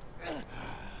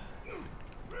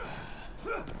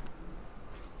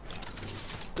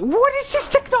 What is this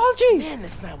technology? Man,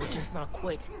 this night would just not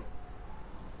quit.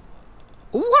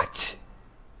 What?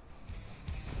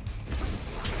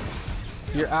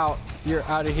 You're out. You're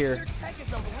out of here. Your tech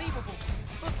is unbelievable.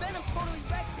 But Venom totally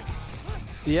wrecked it.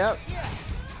 Yep, Yeah.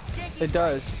 Yankees it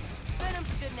does. right. Venom's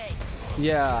a good name.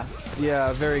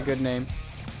 Yeah, very good name.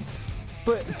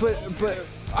 But,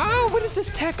 what is this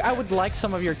tech? I would like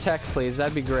some of your tech, please.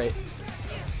 That'd be great.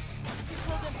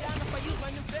 Slow them down if I use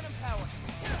my new Venom power.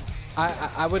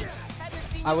 I would Haven't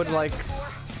seen I you would guys like before.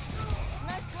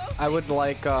 Nice glow I would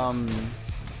like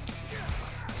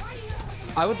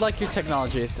I would like your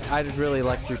technology. I'd really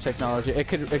like your technology. It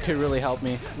could really help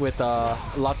me with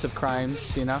lots of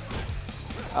crimes, you know.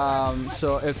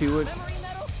 So if you would. memory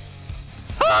metal.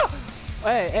 Ah!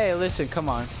 Hey, listen, come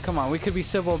on. We could be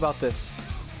civil about this.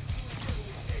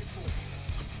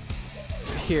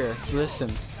 Here,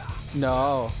 listen.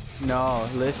 No,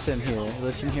 listen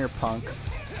here, punk.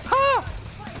 Ah!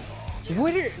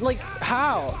 What are, like,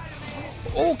 how?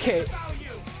 Okay.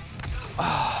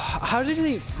 How did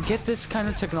he get this kind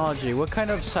of technology? What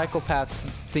kind of psychopaths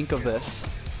think of this?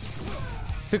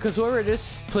 Because whoever it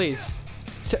is, please,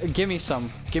 give me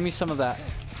some of that.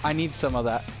 I need some of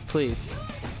that, please.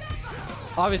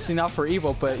 Obviously not for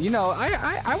evil, but you know,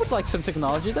 I would like some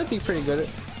technology. That'd be pretty good,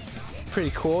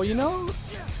 pretty cool, you know.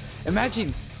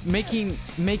 Imagine making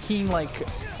like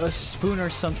a spoon or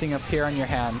something appear on your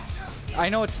hand. I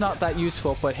know it's not that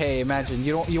useful, but hey, imagine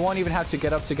you won't even have to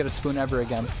get up to get a spoon ever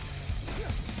again.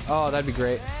 Oh, that'd be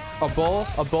great. A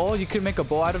bowl. You could make a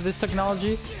bowl out of this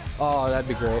technology. Oh, that'd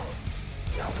be great.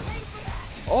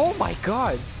 Oh my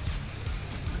god.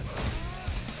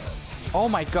 Oh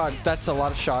my god, that's a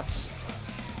lot of shots.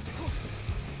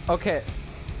 Okay.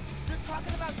 They're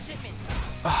talking about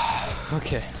shipments.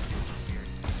 Okay.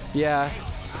 Yeah.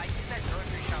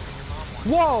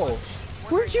 Whoa!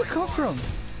 Where'd you come from?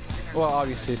 Well,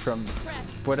 obviously from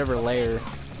whatever layer.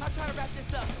 I'll try to wrap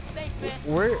this up. Thanks, man.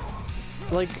 Where?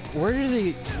 like, where do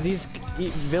these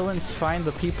villains find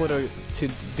the people to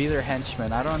be their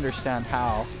henchmen? I don't understand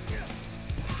how.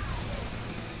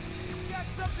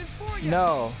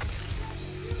 No.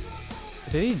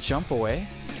 Did he jump away?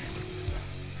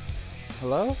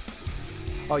 Hello?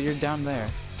 Oh, you're down there.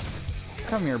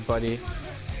 Come here, buddy.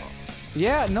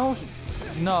 Yeah, no,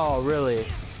 really.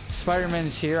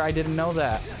 Spider-Man's here. I didn't know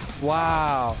that.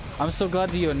 Wow. I'm so glad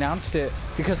that you announced it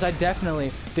because I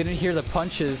definitely didn't hear the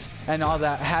punches and all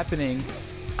that happening,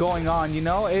 going on. You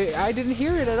know, I didn't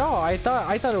hear it at all. I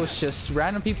thought it was just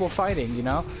random people fighting. You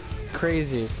know,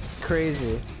 crazy,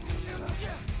 crazy.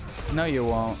 No, you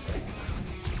won't.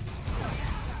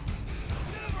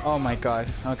 Oh my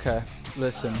God. Okay,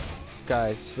 listen,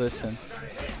 guys, listen.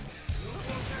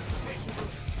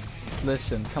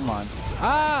 Listen, come on.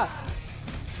 Ah!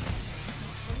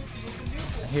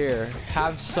 Here,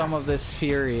 have some of this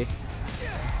fury.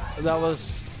 That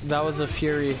was a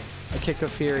fury, a kick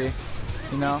of fury.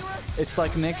 You know, it's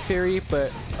like Nick Fury,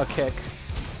 but a kick,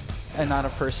 and not a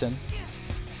person.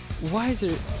 Why is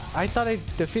it? I thought I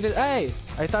defeated. Hey,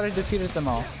 I thought I defeated them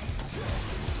all.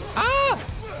 Ah!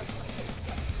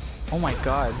 Oh my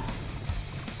God.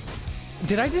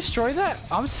 Did I destroy that?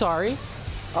 I'm sorry.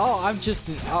 Oh, I'm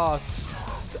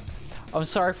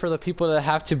sorry for the people that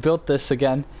have to build this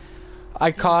again.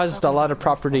 I caused a lot of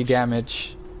property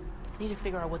damage. Need to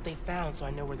figure out what they found so I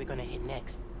know where they're gonna hit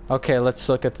next. Okay, let's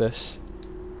look at this.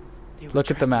 Look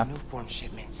at the map. New form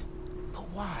shipments. But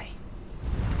why?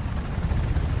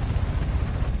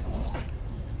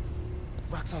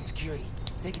 Rock's on security.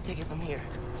 They can take it from here.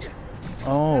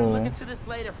 Oh. Look into this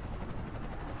later.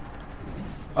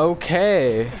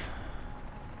 Okay.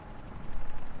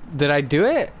 Did I do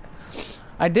it?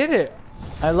 I did it.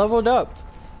 I leveled up.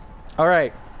 All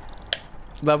right.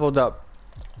 Leveled up.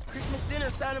 Christmas dinner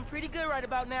sounding pretty good right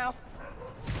about now.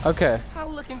 Okay. I'll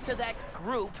look into that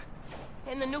group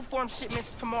and the new form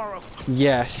shipments tomorrow.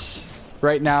 Yes.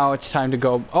 Right now it's time to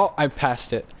go. Oh, I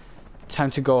passed it. Time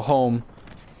to go home.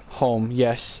 Home.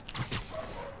 Yes.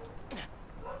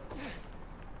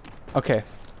 Okay.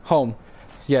 Home.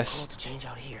 Yes. To change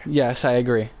out here. Yes, I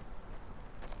agree.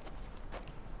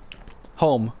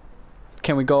 Home.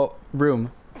 Can we go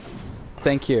room?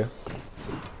 Thank you.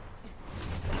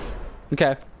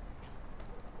 Okay.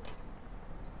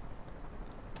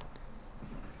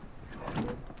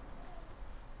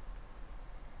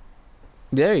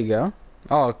 There you go.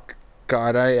 Oh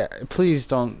God, please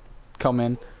don't come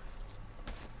in.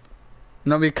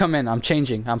 Nobody come in. I'm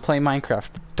changing. I'm playing Minecraft.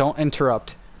 Don't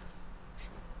interrupt.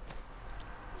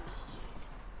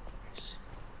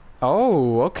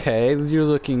 Oh, okay. You're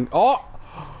looking. Oh,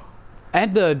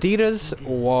 and the Adidas.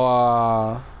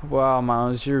 Wow, wow,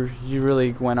 Miles, you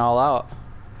really went all out.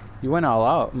 You went all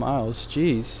out, Miles.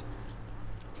 Jeez.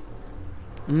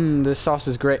 This sauce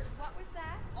is great. What was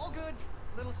that? All good.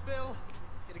 Little spill.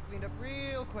 Get it cleaned up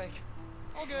real quick.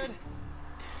 All good.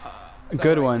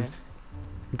 Good one.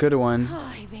 Good one.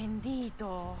 Ay,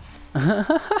 bendito.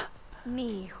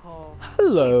 Mijo.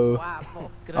 Hello.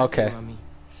 Guapo. Okay.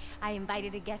 I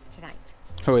invited a guest tonight.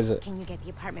 Who is it? Can you get the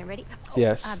apartment ready? Oh,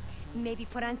 Yes. Maybe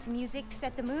put on some music,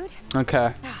 set the mood?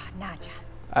 Okay. Ah, Naja.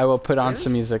 I will put on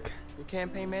some music. Your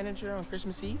campaign manager on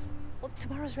Christmas Eve? Well,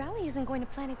 tomorrow's rally isn't going to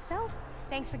plan itself.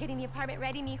 Thanks for getting the apartment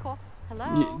ready, mijo.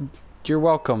 Hello? You're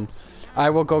welcome. I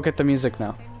will go get the music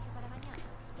now.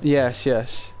 Yes,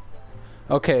 yes.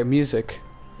 Okay, music.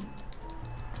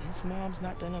 Guess Mom's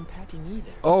not done unpacking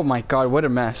either. Oh my God, what a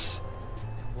mess.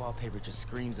 That wallpaper just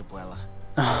screams Abuela.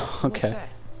 Okay. What's that?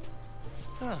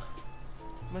 Huh.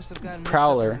 Must have gotten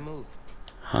Prowler.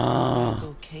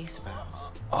 Case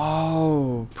files.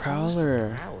 Oh,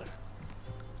 Prowler.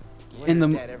 In the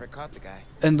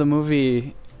in the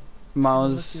movie,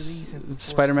 Miles,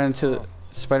 Spider-Man to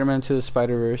the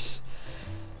Spider-Verse.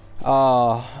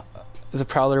 The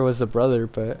Prowler was the brother,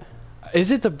 but is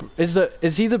he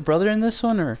the brother in this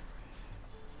one, or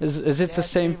is it the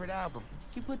same? Favorite album.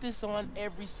 He put this on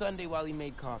every Sunday while he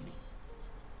made coffee.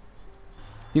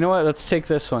 You know what? Let's take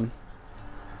this one.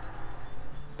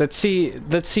 Let's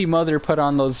see Mother put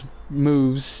on those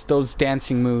moves, those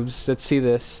dancing moves. Let's see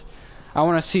this. I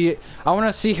want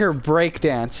to see her break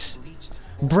dance.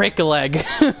 Break a leg.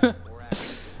 What's the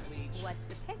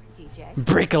pick, DJ?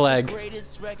 Break a leg.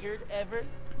 Greatest record ever.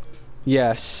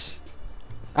 Yes.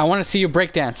 I want to see you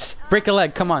break dance. Break a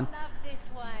leg. Come on. Love this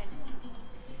one.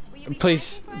 Will you be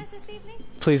Please. dancing for us this evening?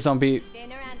 Please don't be.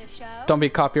 Dinner and a show? Don't be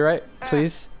copyright.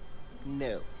 Please.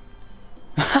 No.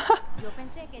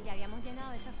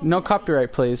 No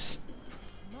copyright, please.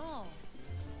 No.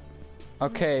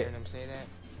 Okay. Him say that.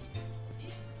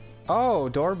 Oh,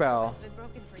 doorbell. It's been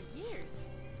broken for years.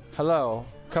 Hello.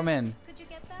 Come in. Could you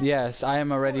get that? Yes, I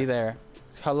am already there.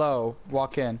 Hello,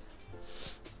 walk in.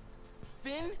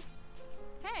 Finn?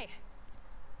 Hey,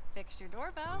 fixed your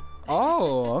doorbell.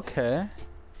 Oh, okay.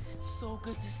 It's so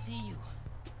good to see you.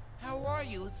 How are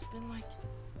you? It's been like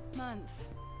Months.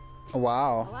 Oh,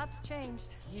 wow. A lot's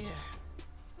changed. yeah,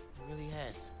 it really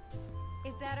has.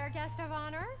 Is that our guest of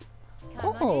honor? Come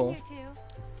on Oh. in, you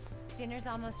two. Dinner's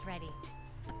almost ready.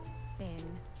 Finn,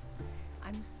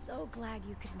 I'm so glad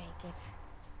you could make it.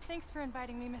 Thanks for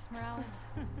inviting me, Miss Morales.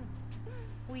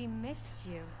 We missed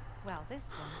you. Well,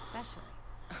 this one especially.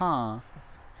 Huh.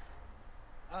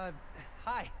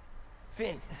 Hi.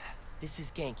 Finn, this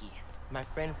is Genki, my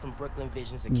friend from Brooklyn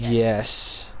Visions Academy.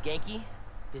 Yes. Genki,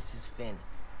 this is Finn,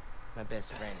 my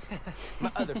best friend.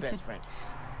 My other best friend.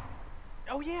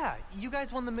 Oh yeah, you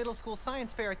guys won the middle school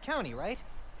science fair at County, right?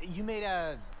 You made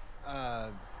a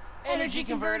Energy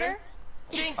converter?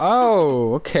 Jinx!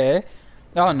 Oh, okay.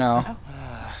 Oh no.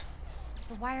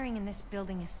 The wiring in this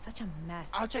building is such a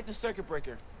mess. I'll check the circuit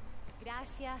breaker.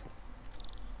 Gracias.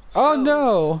 Oh So,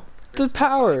 no. The Christmas by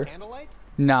power. candlelight?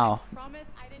 No. Promise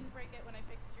I didn't break it when I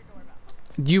fixed your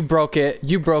doorbell. You broke it.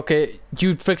 You broke it.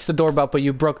 You fixed the doorbell, but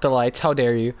you broke the lights. How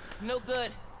dare you? No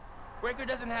good. Breaker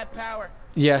doesn't have power.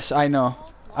 Yes, I know.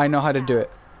 I know how to do it.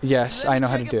 Yes, I know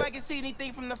how to do If I it. can see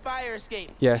anything from the fire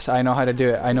escape. Yes, I know how to do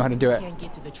it. I know how to do You it. can't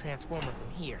get to the transformer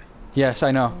from here Yes,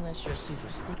 I know. unless you're super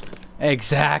sticky.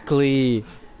 Exactly.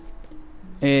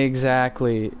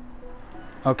 Exactly.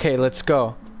 Okay, let's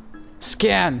go.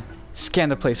 Scan. Scan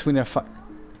the place. We need to find.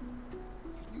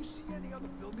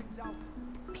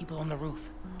 People on the roof.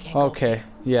 Can't go Okay.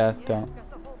 Yeah, don't.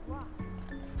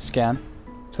 Scan,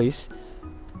 please.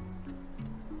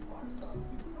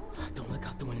 Don't look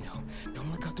out the window.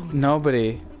 Don't look out the window.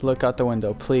 Nobody look out the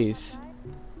window, please.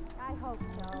 I hope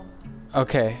so.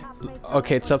 Okay.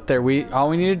 Okay, it's up there. All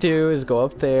we need to do is go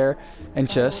up there and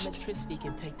just Electricity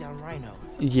can take down Rhino.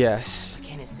 yes.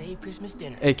 Can it save Christmas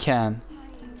dinner? It can.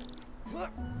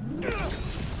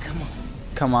 Come on.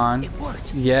 Come on. It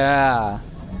worked. Yeah.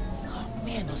 Oh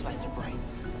man, those lights are bright.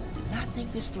 Did not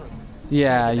think this through.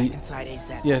 Yeah. Get back inside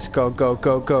ASAP. Yes, go, go,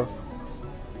 go, go.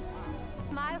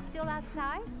 Miles still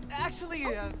outside? Actually,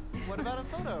 what about a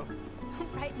photo?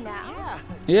 Right now?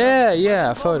 Yeah. Yeah,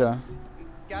 Precious photo. moments.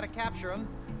 Gotta capture them.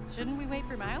 Shouldn't we wait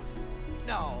for Miles?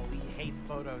 No, he hates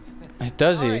photos.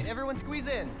 Does All he? right, everyone squeeze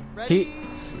in. Ready?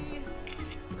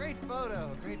 Great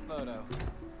photo, great photo.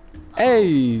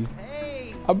 Hey,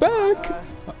 Hey. I'm back.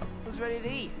 Who's ready to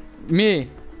eat? Me.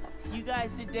 You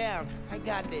guys sit down. I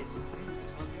got this.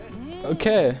 Smells good.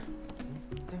 Okay.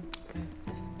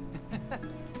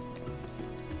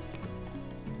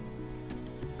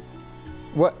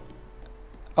 What?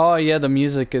 Oh yeah, the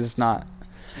music is not.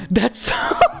 That's.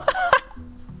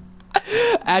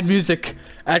 Add music.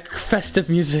 Add festive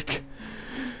music.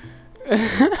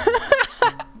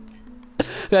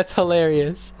 That's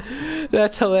hilarious.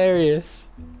 That's hilarious.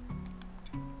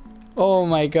 Oh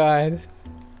my god.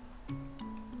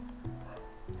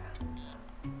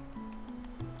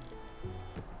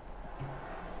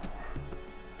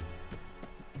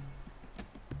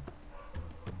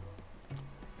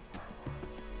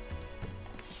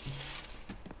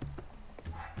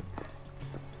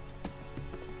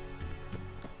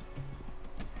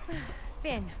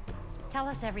 Finn, tell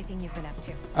us everything you've been up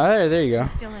to. Oh, there you go.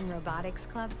 Still in robotics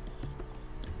club?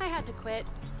 I had to quit.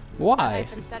 Why? I've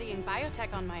been studying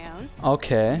biotech on my own.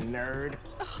 Okay. Nerd.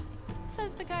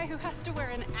 Says the guy who has to wear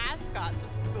an ascot to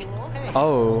school. Hey,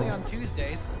 Oh. only on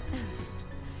Tuesdays.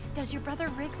 Does your brother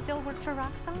Rick still work for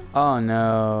Roxxon? Oh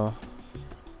no.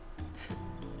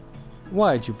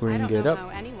 Why'd you I bring don't it know up? how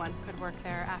anyone could work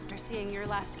there after seeing your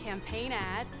last campaign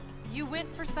ad. You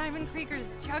went for Simon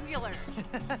Krieger's jugular.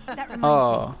 That reminds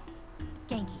Oh. me.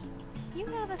 Genki, you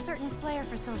have a certain flair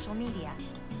for social media.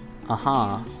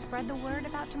 Uh-huh. Did you spread the word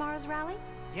about tomorrow's rally?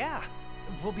 Yeah,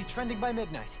 we'll be trending by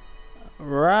midnight.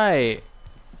 Right.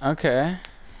 Okay.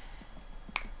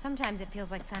 Sometimes it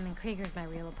feels like Simon Krieger's my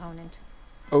real opponent.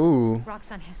 Ooh.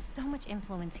 Roxxon has so much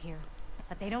influence here,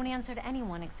 but they don't answer to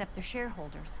anyone except their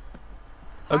shareholders.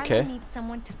 Okay. Harlem needs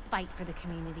someone to fight for the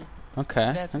community.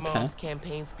 Okay. That's okay. Mom's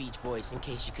campaign speech voice, in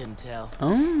case you couldn't tell.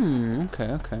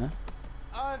 Okay, okay.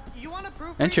 You want to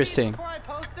proof Interesting. before I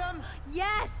post them?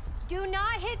 Yes! Do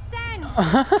not hit send!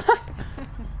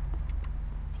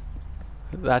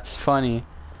 That's funny.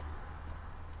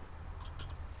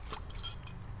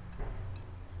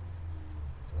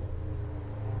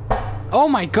 Oh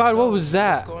my god, what was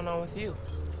that? What's going on with you?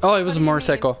 Oh, it was a do you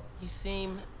motorcycle. You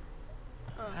seem,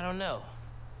 I don't know,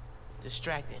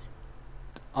 distracted.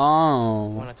 Oh.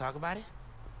 Want to talk about it?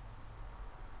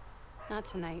 Not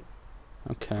tonight.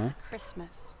 Okay. It's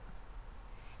Christmas.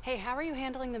 Hey, how are you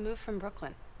handling the move from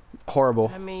Brooklyn?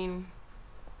 Horrible. I mean,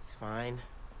 it's fine.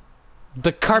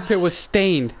 The carpet was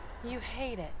stained. You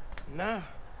hate it. Nah.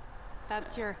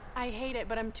 That's your I hate it,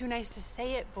 but I'm too nice to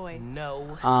say it voice.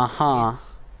 No. Uh-huh. I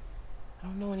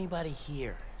don't know anybody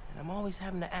here, and I'm always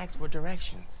having to ask for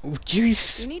directions.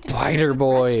 You need to spider find a good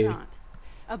boy. restaurant,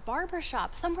 a barber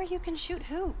shop, somewhere you can shoot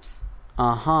hoops.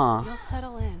 Uh-huh. You'll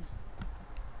settle in.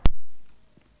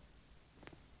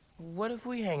 What if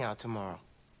we hang out tomorrow?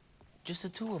 Just the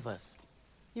two of us.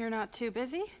 You're not too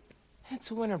busy?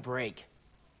 It's winter break.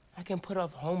 I can put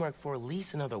off homework for at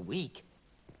least another week.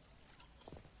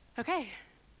 Okay.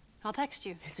 I'll text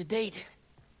you. It's a date.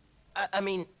 I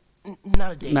mean,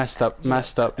 not a date. Messed up.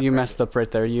 You messed up right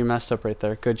there. You messed up right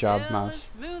there. Good job, Still Mouse. as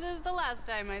smooth as the last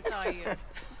time I saw you.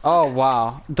 Oh,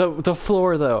 wow. The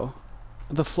floor, though.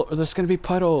 The floor. There's gonna be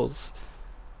puddles.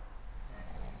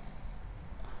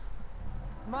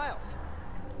 Miles.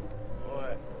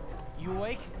 What? You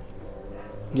awake?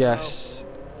 Yes.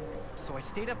 So I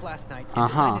stayed up last night and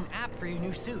designed an app for your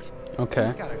new suit. Okay.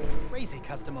 It's got a crazy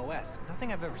custom OS.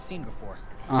 Nothing I've ever seen before.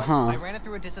 I ran it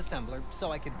through a disassembler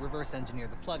so I could reverse engineer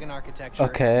the plugin architecture.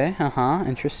 Okay.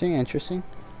 Interesting.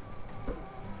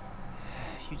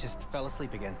 You just fell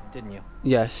asleep again, didn't you?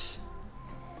 Yes.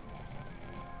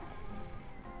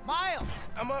 Miles!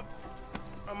 I'm up.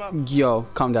 Yo,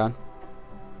 calm down.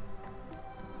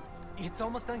 It's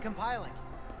almost done compiling.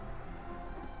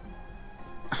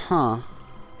 Huh.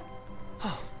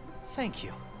 Oh, thank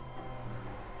you.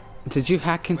 Did you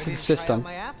hack into Ready the to try system? out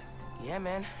my app? Yeah,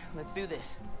 man. Let's do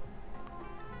this.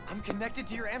 I'm connected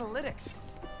to your analytics.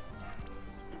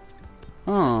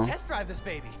 Oh. Let's test drive this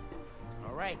baby.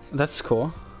 All right. That's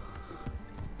cool.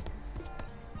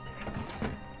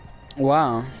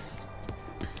 Wow.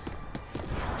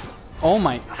 Oh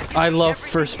my, I love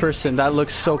first person. That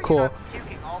looks so cool.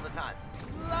 Puking all the time.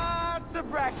 Lots of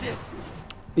practice.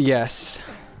 Yes.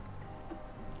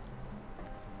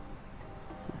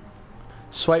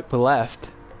 Swipe left.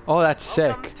 Oh, that's sick.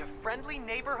 Welcome to Friendly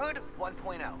Neighborhood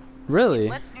 1.0. Really? It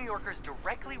lets New Yorkers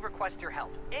directly request your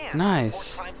help and Nice.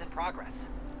 support crimes in progress.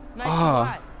 Nice Ah.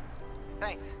 shot.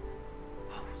 Thanks.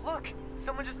 Oh, look,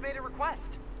 someone just made a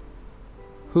request.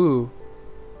 Who?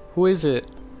 Who is it?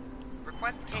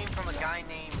 Request came from a guy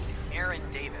named Aaron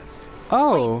Davis.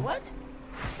 Oh. Wait, what?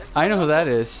 I know who that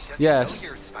is. Does Yes. he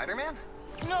know you're Spider-Man?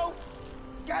 No.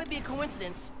 Gotta be a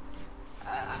coincidence.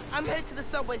 I'm headed to the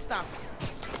subway stop.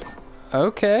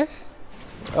 Okay.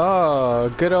 Oh,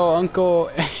 good old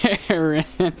Uncle Aaron.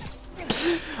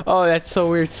 Oh, that's so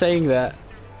weird saying that.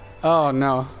 Oh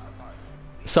no.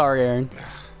 Sorry, Aaron.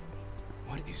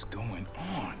 What is going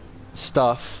on?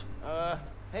 Stuff.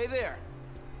 Hey there.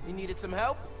 You needed some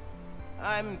help?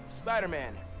 I'm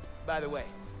Spider-Man, by the way.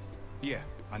 Yeah,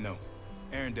 I know.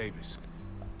 Aaron Davis.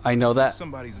 I know that.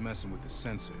 Somebody's messing with the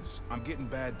sensors. I'm getting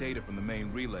bad data from the main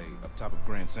relay up top of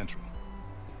Grand Central.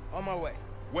 On my way.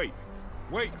 Wait.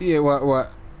 Yeah,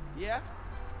 what? Yeah?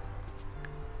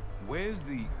 Where's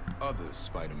the other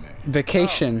Spider-Man?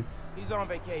 Vacation. Oh, he's on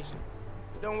vacation.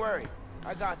 Don't worry.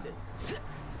 I got this.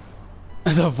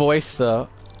 The voice, though.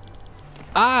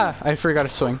 Ah, I forgot to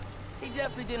swing. He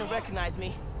definitely didn't recognize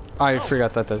me. I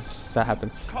forgot that that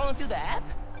happens. Calling through the app?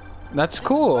 That's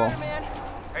cool. Spider-Man?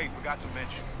 Hey, forgot to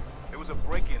mention. There was a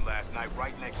break-in last night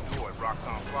right next door at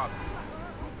Roxanne Plaza.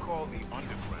 Called the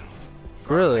Underground.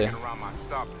 Really? Hanging around my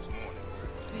stop this morning.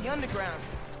 The Underground.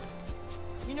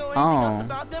 You know anything else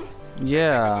about them?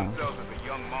 Yeah. Themselves as a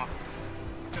young monster.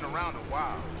 Been around a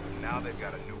while. Now they've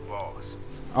got a new boss.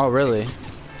 Oh, really?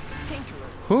 Tinkerer.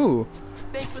 Who?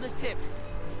 Thanks for the tip.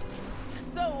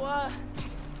 So,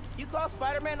 you call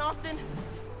Spider-Man often?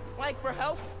 Like, for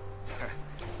help?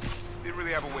 Didn't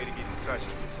really have a way to get in touch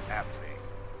with this app thing.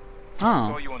 Oh.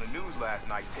 Saw you on the news last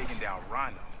night taking down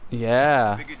Rhino.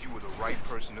 Yeah. Figured you were the right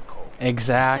person to call.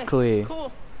 Exactly.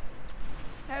 Cool.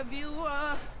 Have you,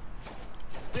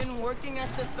 been working at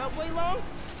the subway long?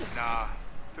 Nah,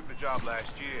 took the job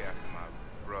last year after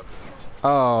my brother.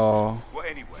 Oh. Well,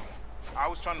 anyway, I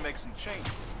was trying to make some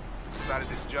changes. Decided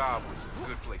this job was a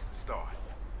good place to start.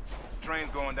 Trains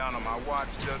going down on my watch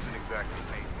doesn't exactly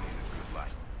paint me in a good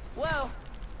light. Well,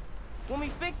 when we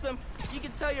fix them, you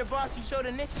can tell your boss you showed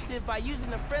initiative by using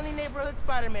the Friendly Neighborhood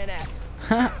Spider-Man app.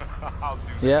 I'll do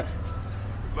that. Yep.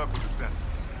 Good luck with the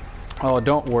sensors. Oh,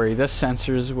 don't worry. The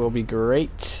sensors will be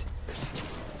great.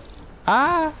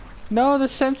 Ah, no, the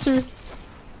sensor.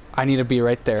 I need to be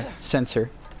right there.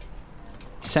 Sensor.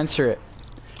 Censor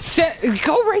it.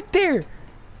 Go right there.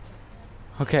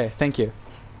 Okay, thank you.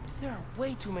 There are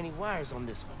way too many wires on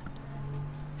this one.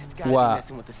 It's gotta Wow. be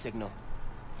messing with the signal.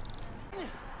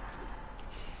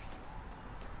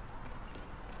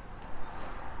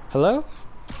 Hello?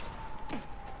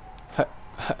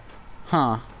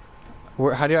 Huh.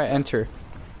 Where, how do I enter?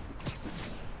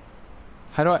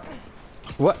 How do I...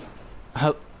 What?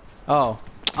 How... Oh.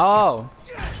 Oh!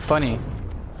 Funny.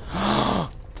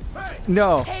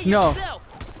 No, no.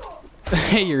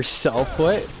 Hey yourself,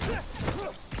 what?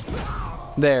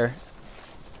 There.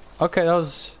 Okay, that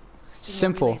was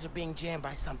simple. Are being jammed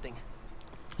by something.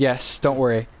 Yes, don't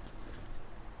worry.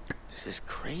 This is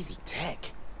crazy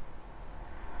tech.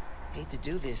 Hate to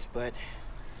do this, but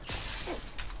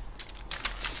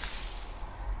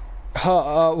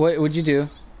what would you do?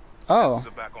 Oh. Sensors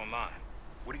are back online.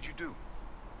 What did you do?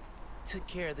 Took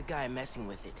care of the guy messing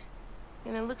with it.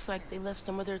 And it looks like they left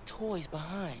some of their toys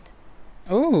behind.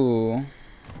 Ooh.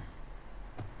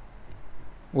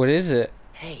 What is it?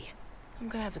 Hey, I'm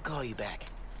gonna have to call you back.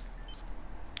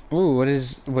 Ooh, what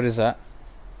is that?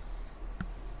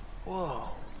 Whoa.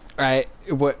 Alright,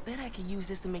 what? Bet I could use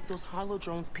this to make those hollow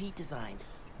drones Pete designed.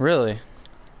 Really?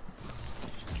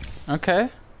 Okay.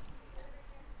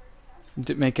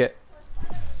 Make it.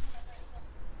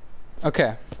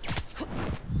 Okay.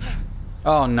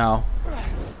 Oh no.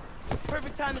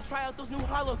 Perfect time to try out those new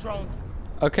hollow drones.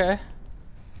 Okay.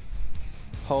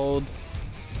 Hold.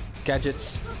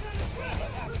 Gadgets.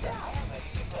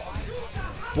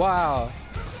 Wow.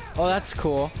 Oh, that's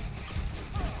cool.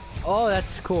 Oh,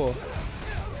 that's cool.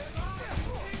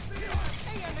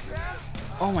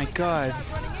 Oh my god.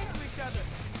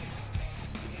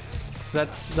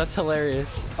 That's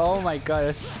hilarious. Oh my god,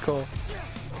 that's cool.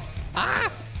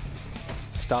 Ah!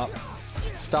 Stop.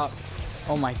 Stop.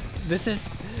 Oh my. This is.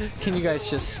 Can you guys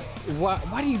just.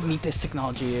 Why do you need this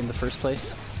technology in the first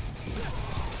place?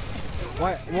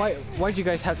 Why'd you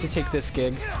guys have to take this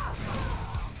gig?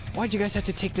 Why'd you guys have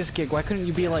to take this gig? Why couldn't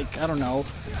you be like, I don't know,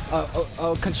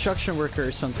 a construction worker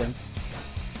or something?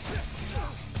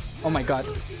 Oh my god.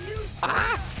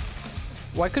 Ah!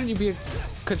 Why couldn't you be a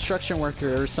construction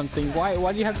worker or something? Why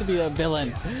do you have to be a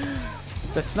villain?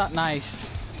 That's not nice.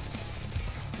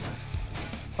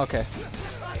 Okay.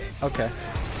 Okay.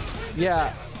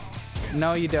 Yeah.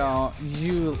 No, you don't.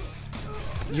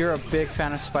 You're a big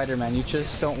fan of Spider-Man. You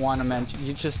just don't want to mention.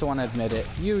 You just don't want to admit it.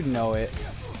 You know it.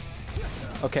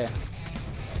 Okay.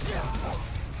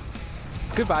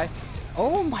 Goodbye.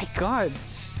 Oh my god.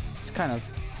 It's kind of.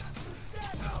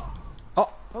 Oh.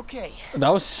 Okay. That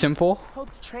was simple. Hope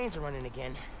the trains are running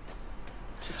again.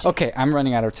 Okay, I'm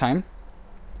running out of time.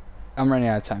 I'm running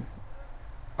out of time.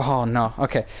 Oh no.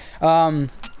 Okay.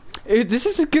 This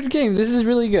is a good game. This is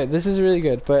really good. This is really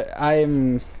good. But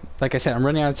like I said, I'm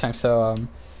running out of time. So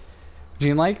if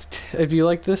you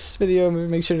liked this video,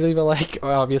 make sure to leave a like.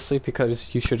 Obviously,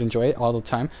 because you should enjoy it all the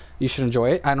time. You should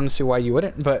enjoy it. I don't see why you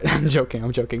wouldn't, but I'm joking.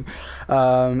 I'm joking.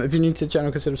 If you're new to the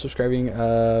channel, consider subscribing.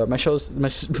 My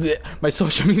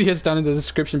social media is down in the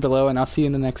description below, and I'll see you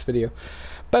in the next video.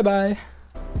 Bye bye.